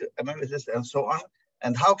 biorisk analysis, and so on?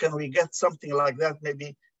 And how can we get something like that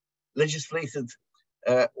maybe legislated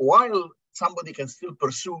while somebody can still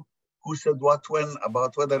pursue who said what when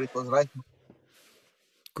about whether it was right?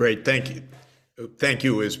 Great, thank you. Thank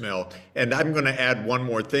you, Ismail. And I'm going to add one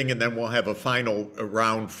more thing, and then we'll have a final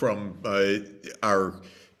round from our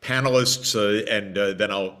panelists, and then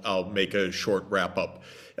I'll make a short wrap up.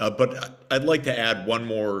 But I'd like to add one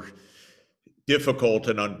more difficult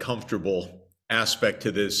and uncomfortable aspect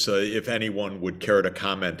to this, if anyone would care to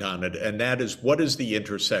comment on it, and that is, what is the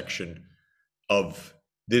intersection of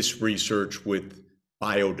this research with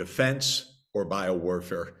biodefense or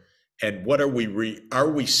biowarfare? And what are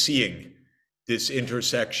we seeing this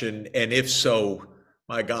intersection? And if so,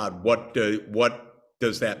 my God, what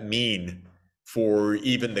does that mean for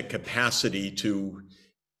even the capacity to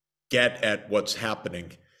get at what's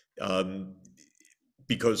happening?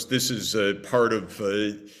 Because this is a part of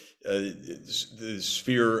the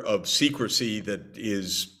sphere of secrecy that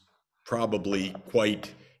is probably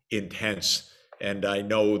quite intense. And I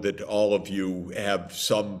know that all of you have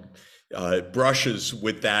some brushes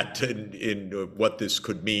with that in what this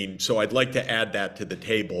could mean. So I'd like to add that to the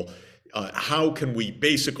table. How can we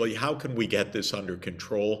get this under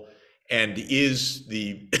control? And is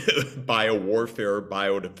the biowarfare,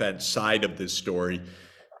 biodefense side of this story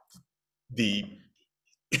the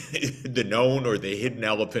known or the hidden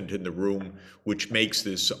elephant in the room, which makes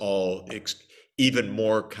this all even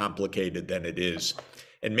more complicated than it is?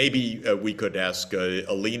 And maybe we could ask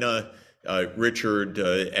Alina, Richard,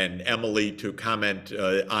 and Emily to comment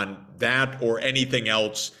on that or anything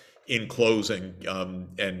else in closing,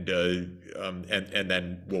 and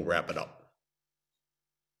then we'll wrap it up.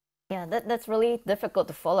 Yeah, that's really difficult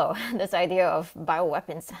to follow, this idea of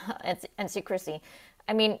bioweapons and secrecy.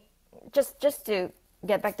 I mean, just to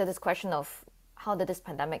get back to this question of how did this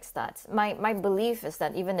pandemic start, my belief is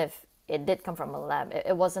that even if it did come from a lab,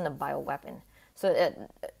 it wasn't a bioweapon. So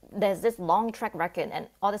there's this long track record and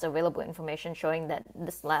all this available information showing that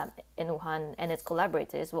this lab in Wuhan and its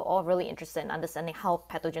collaborators were all really interested in understanding how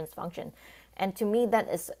pathogens function. And to me, that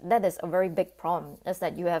is a very big problem, is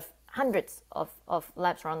that you have hundreds of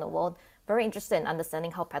labs around the world very interested in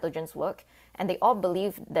understanding how pathogens work, and they all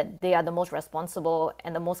believe that they are the most responsible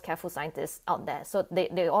and the most careful scientists out there. So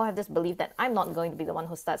they all have this belief that I'm not going to be the one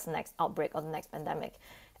who starts the next outbreak or the next pandemic.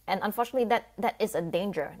 And unfortunately, that is a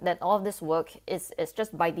danger, that all of this work is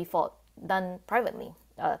just by default done privately.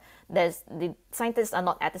 The scientists are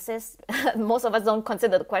not ethicists. Most of us don't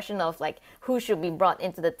consider the question of like who should be brought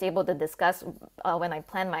into the table to discuss when I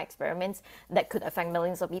plan my experiments that could affect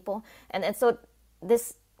millions of people. And so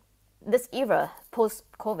this era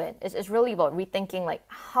post-COVID is really about rethinking, like,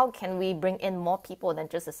 how can we bring in more people than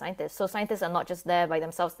just the scientists? So scientists are not just there by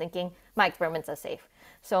themselves thinking my experiments are safe.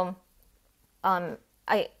 So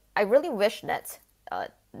I really wish that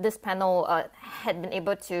this panel had been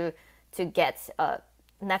able to get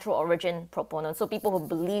natural origin proponents, so people who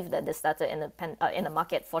believe that this started in the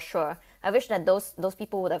market for sure. I wish that those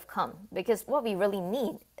people would have come, because what we really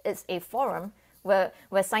need is a forum where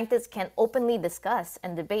scientists can openly discuss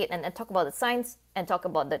and debate and talk about the science and talk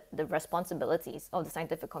about the responsibilities of the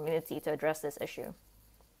scientific community to address this issue.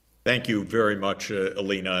 Thank you very much,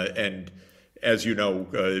 Alina. And as you know,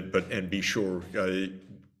 and be sure,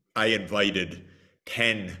 I invited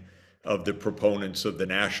 10 of the proponents of the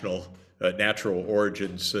natural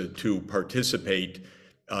origins to participate.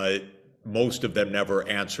 Most of them never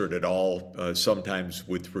answered at all, sometimes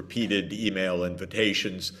with repeated email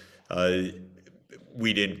invitations.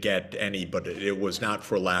 We didn't get any, but it was not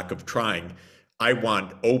for lack of trying. I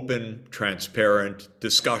want open, transparent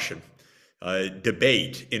discussion,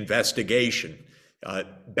 debate, investigation,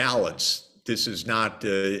 balance. This is not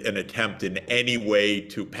an attempt in any way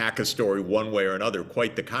to pack a story one way or another.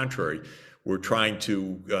 Quite the contrary. We're trying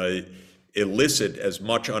to elicit as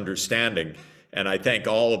much understanding. And I thank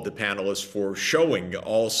all of the panelists for showing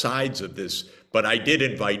all sides of this. But I did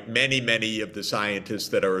invite many, many of the scientists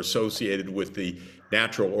that are associated with the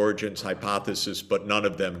natural origins hypothesis, but none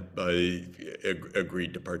of them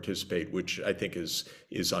agreed to participate, which I think is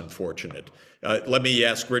unfortunate. Let me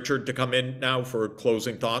ask Richard to come in now for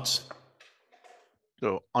closing thoughts.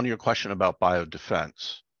 So on your question about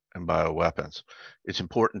biodefense and bioweapons, it's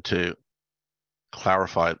important to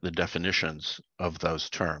clarify the definitions of those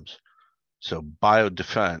terms. So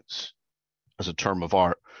biodefense, as a term of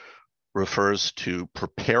art, refers to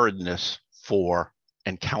preparedness for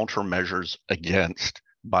and countermeasures against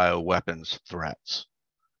bioweapons threats.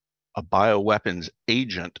 A bioweapons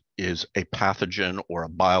agent is a pathogen or a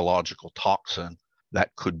biological toxin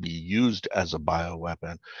that could be used as a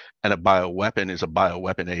bioweapon, and a bioweapon is a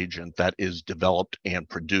bioweapon agent that is developed and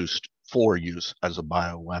produced for use as a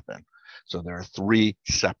bioweapon. So there are three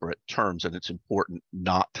separate terms, and it's important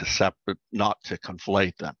not to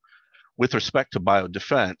conflate them. With respect to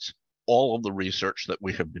biodefense, all of the research that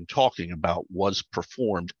we have been talking about was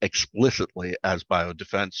performed explicitly as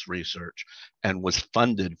biodefense research and was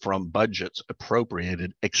funded from budgets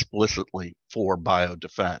appropriated explicitly for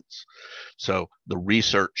biodefense. So the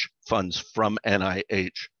research funds from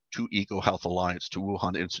NIH to EcoHealth Alliance to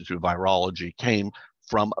Wuhan Institute of Virology came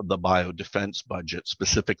from the biodefense budget,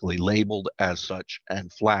 specifically labeled as such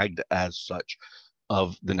and flagged as such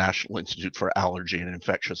of the National Institute for Allergy and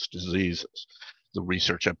Infectious Diseases. The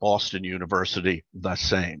research at Boston University, the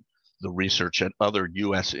same. The research at other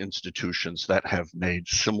US institutions that have made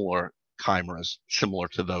similar chimeras, similar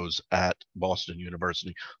to those at Boston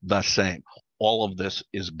University, the same. All of this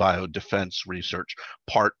is biodefense research,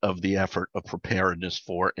 part of the effort of preparedness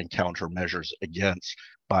for and countermeasures against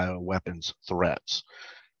bioweapons threats.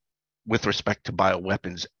 With respect to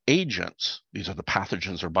bioweapons agents, these are the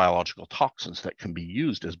pathogens or biological toxins that can be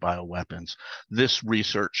used as bioweapons. This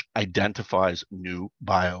research identifies new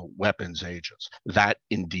bioweapons agents. That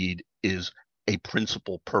indeed is a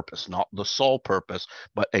principal purpose, not the sole purpose,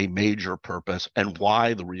 but a major purpose, and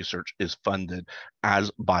why the research is funded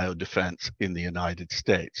as biodefense in the United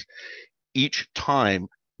States. Each time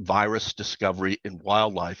virus discovery in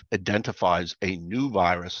wildlife identifies a new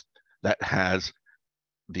virus that has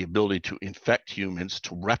the ability to infect humans,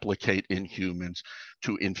 to replicate in humans,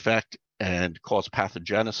 to infect and cause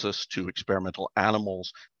pathogenesis to experimental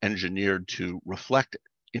animals engineered to reflect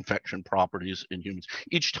infection properties in humans.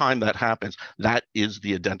 Each time that happens, that is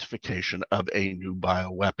the identification of a new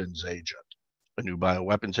bioweapons agent. A new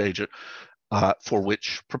bioweapons agent for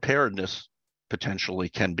which preparedness potentially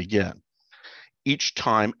can begin. Each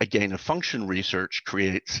time a gain-of-function research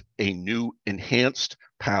creates a new enhanced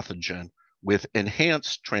pathogen with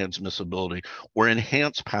enhanced transmissibility or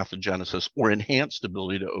enhanced pathogenesis or enhanced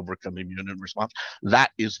ability to overcome immune response, that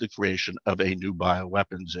is the creation of a new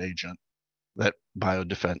bioweapons agent that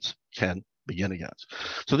biodefense can begin against.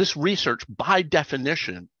 So this research, by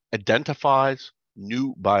definition, identifies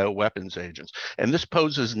new bioweapons agents. And this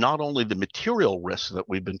poses not only the material risk that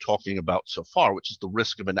we've been talking about so far, which is the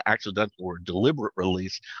risk of an accidental or deliberate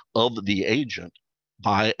release of the agent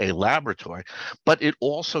by a laboratory, but it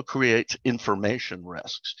also creates information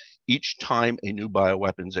risks. Each time a new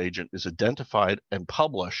bioweapons agent is identified and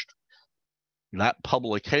published, that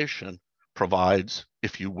publication provides,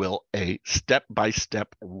 if you will, a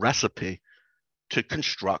step-by-step recipe to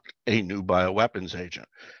construct a new bioweapons agent.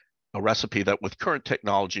 A recipe that with current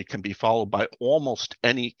technology can be followed by almost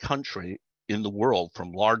any country in the world,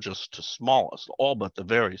 from largest to smallest, all but the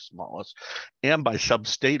very smallest, and by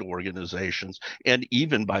sub-state organizations, and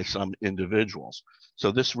even by some individuals.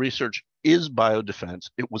 So this research is biodefense.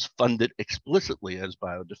 It was funded explicitly as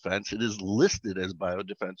biodefense. It is listed as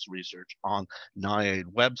biodefense research on NIAID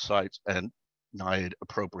websites, and NIAID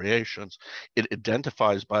appropriations. It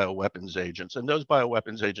identifies bioweapons agents, and those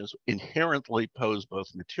bioweapons agents inherently pose both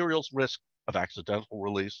materials risk of accidental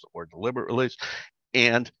release or deliberate release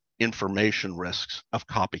and information risks of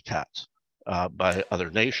copycats by other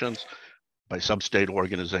nations, by sub-state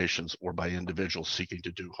organizations, or by individuals seeking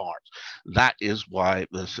to do harm. That is why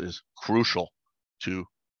this is crucial to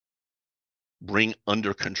bring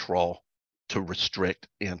under control, to restrict,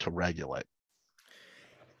 and to regulate.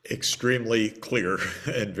 Extremely clear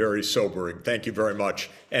and very sobering. Thank you very much.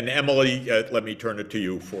 And Emily, let me turn it to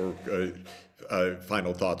you for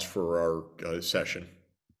final thoughts for our session.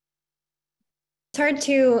 It's hard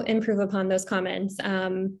to improve upon those comments,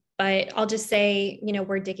 but I'll just say,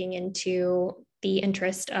 we're digging into the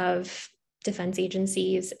interest of defense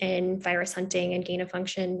agencies in virus hunting and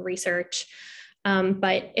gain-of-function research.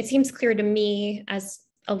 But it seems clear to me as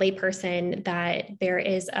a layperson that there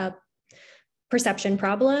is a perception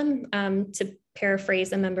problem. To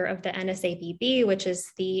paraphrase a member of the NSABB, which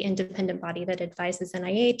is the independent body that advises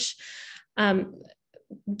NIH,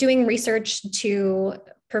 doing research to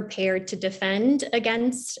prepare to defend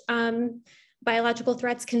against biological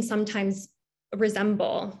threats can sometimes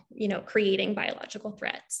resemble, creating biological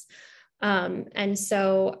threats. And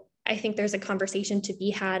so I think there's a conversation to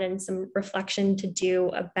be had and some reflection to do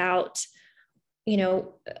about,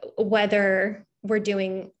 whether we're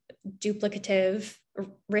doing duplicative,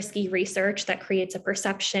 risky research that creates a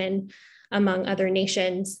perception among other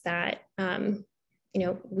nations that,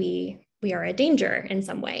 we are a danger in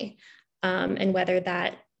some way, and whether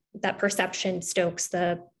that perception stokes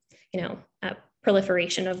the,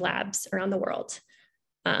 proliferation of labs around the world,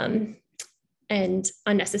 and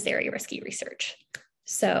unnecessary risky research.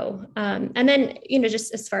 So, and then,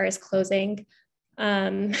 just as far as closing,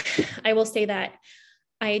 I will say that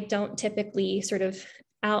I don't typically sort of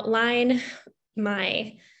outline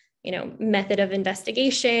my, method of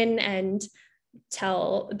investigation and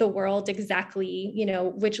tell the world exactly,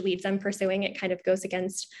 which leads I'm pursuing. It kind of goes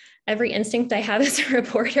against every instinct I have as a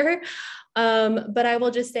reporter. But I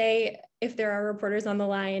will just say, if there are reporters on the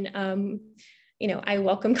line, I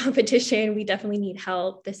welcome competition. We definitely need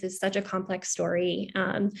help. This is such a complex story.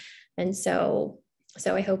 And so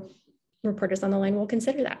I hope reporters on the line will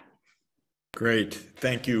consider that. Great.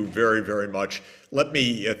 Thank you very, very much. Let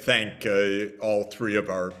me thank all three of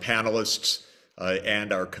our panelists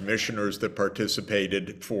and our commissioners that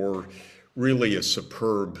participated for really a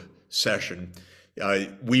superb session.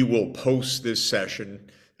 We will post this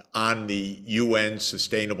session on the UN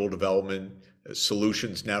Sustainable Development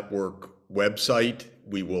Solutions Network website.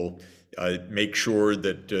 We will make sure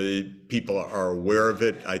that people are aware of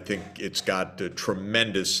it. I think it's got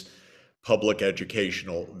tremendous public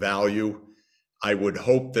educational value. I would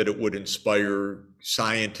hope that it would inspire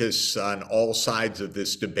scientists on all sides of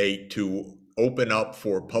this debate to open up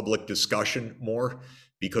for public discussion more,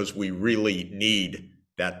 because we really need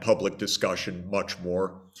that public discussion much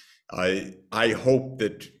more. I hope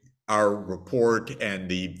that our report and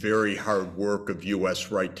the very hard work of US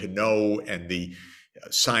Right to Know and the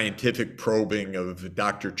scientific probing of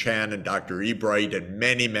Dr. Chan and Dr. Ebright and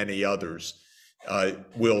many, many others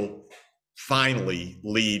will finally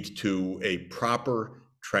lead to a proper,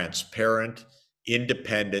 transparent,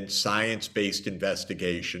 independent, science-based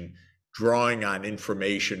investigation, drawing on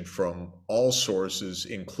information from all sources,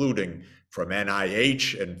 including from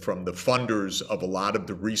NIH and from the funders of a lot of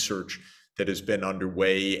the research that has been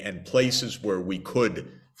underway and places where we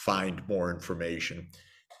could find more information.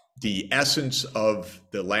 The essence of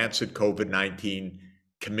the Lancet COVID-19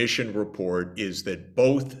 Commission report is that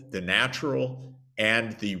both the natural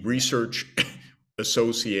and the research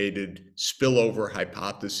associated spillover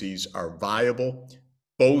hypotheses are viable.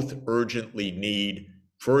 Both urgently need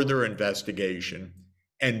further investigation,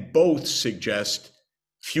 and both suggest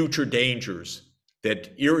future dangers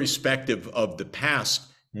that, irrespective of the past,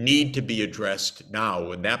 need to be addressed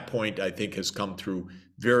now. And that point, I think, has come through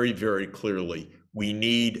very, very clearly. We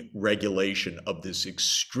need regulation of this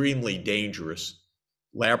extremely dangerous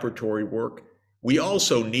laboratory work. We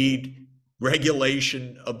also need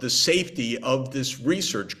regulation of the safety of this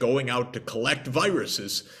research going out to collect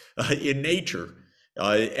viruses in nature,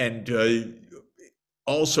 and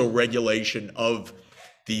also regulation of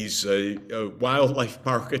these wildlife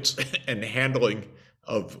markets and handling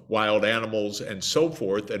of wild animals and so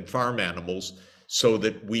forth, and farm animals, so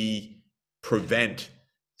that we prevent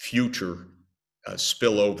future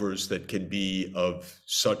spillovers that can be of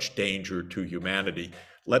such danger to humanity.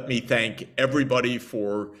 Let me thank everybody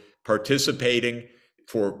for participating,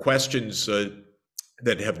 for questions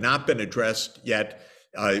that have not been addressed yet.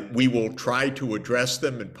 We will try to address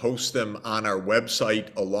them and post them on our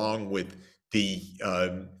website, along with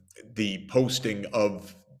the posting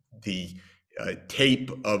of the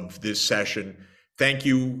tape of this session. Thank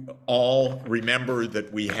you all. Remember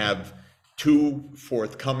that we have 2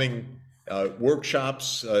 forthcoming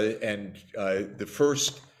workshops, and the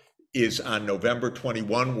first is on November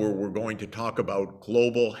 21, where we're going to talk about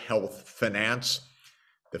global health finance,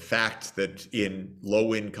 the fact that in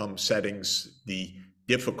low-income settings, the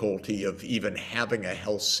difficulty of even having a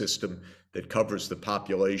health system that covers the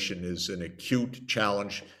population is an acute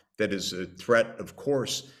challenge that is a threat, of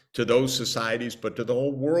course, to those societies, but to the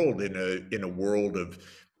whole world in a world of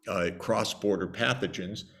cross-border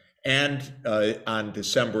pathogens. And on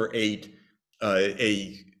December 8,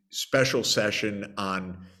 a special session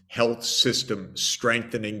on health system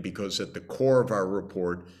strengthening, because at the core of our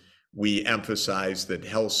report, we emphasize that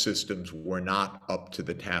health systems were not up to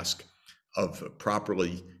the task of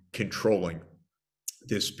properly controlling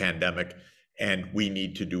this pandemic, and we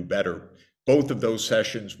need to do better. Both of those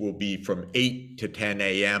sessions will be from 8 to 10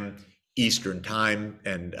 a.m. Eastern Time,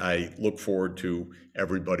 and I look forward to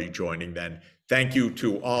everybody joining then. Thank you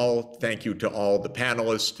to all. Thank you to all the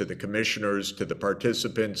panelists, to the commissioners, to the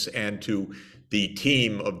participants, and to the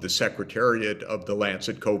team of the Secretariat of the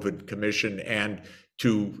Lancet COVID Commission, and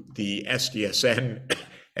to the SDSN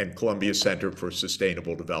and Columbia Center for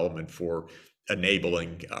Sustainable Development for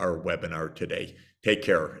enabling our webinar today. Take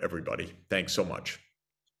care, everybody. Thanks so much.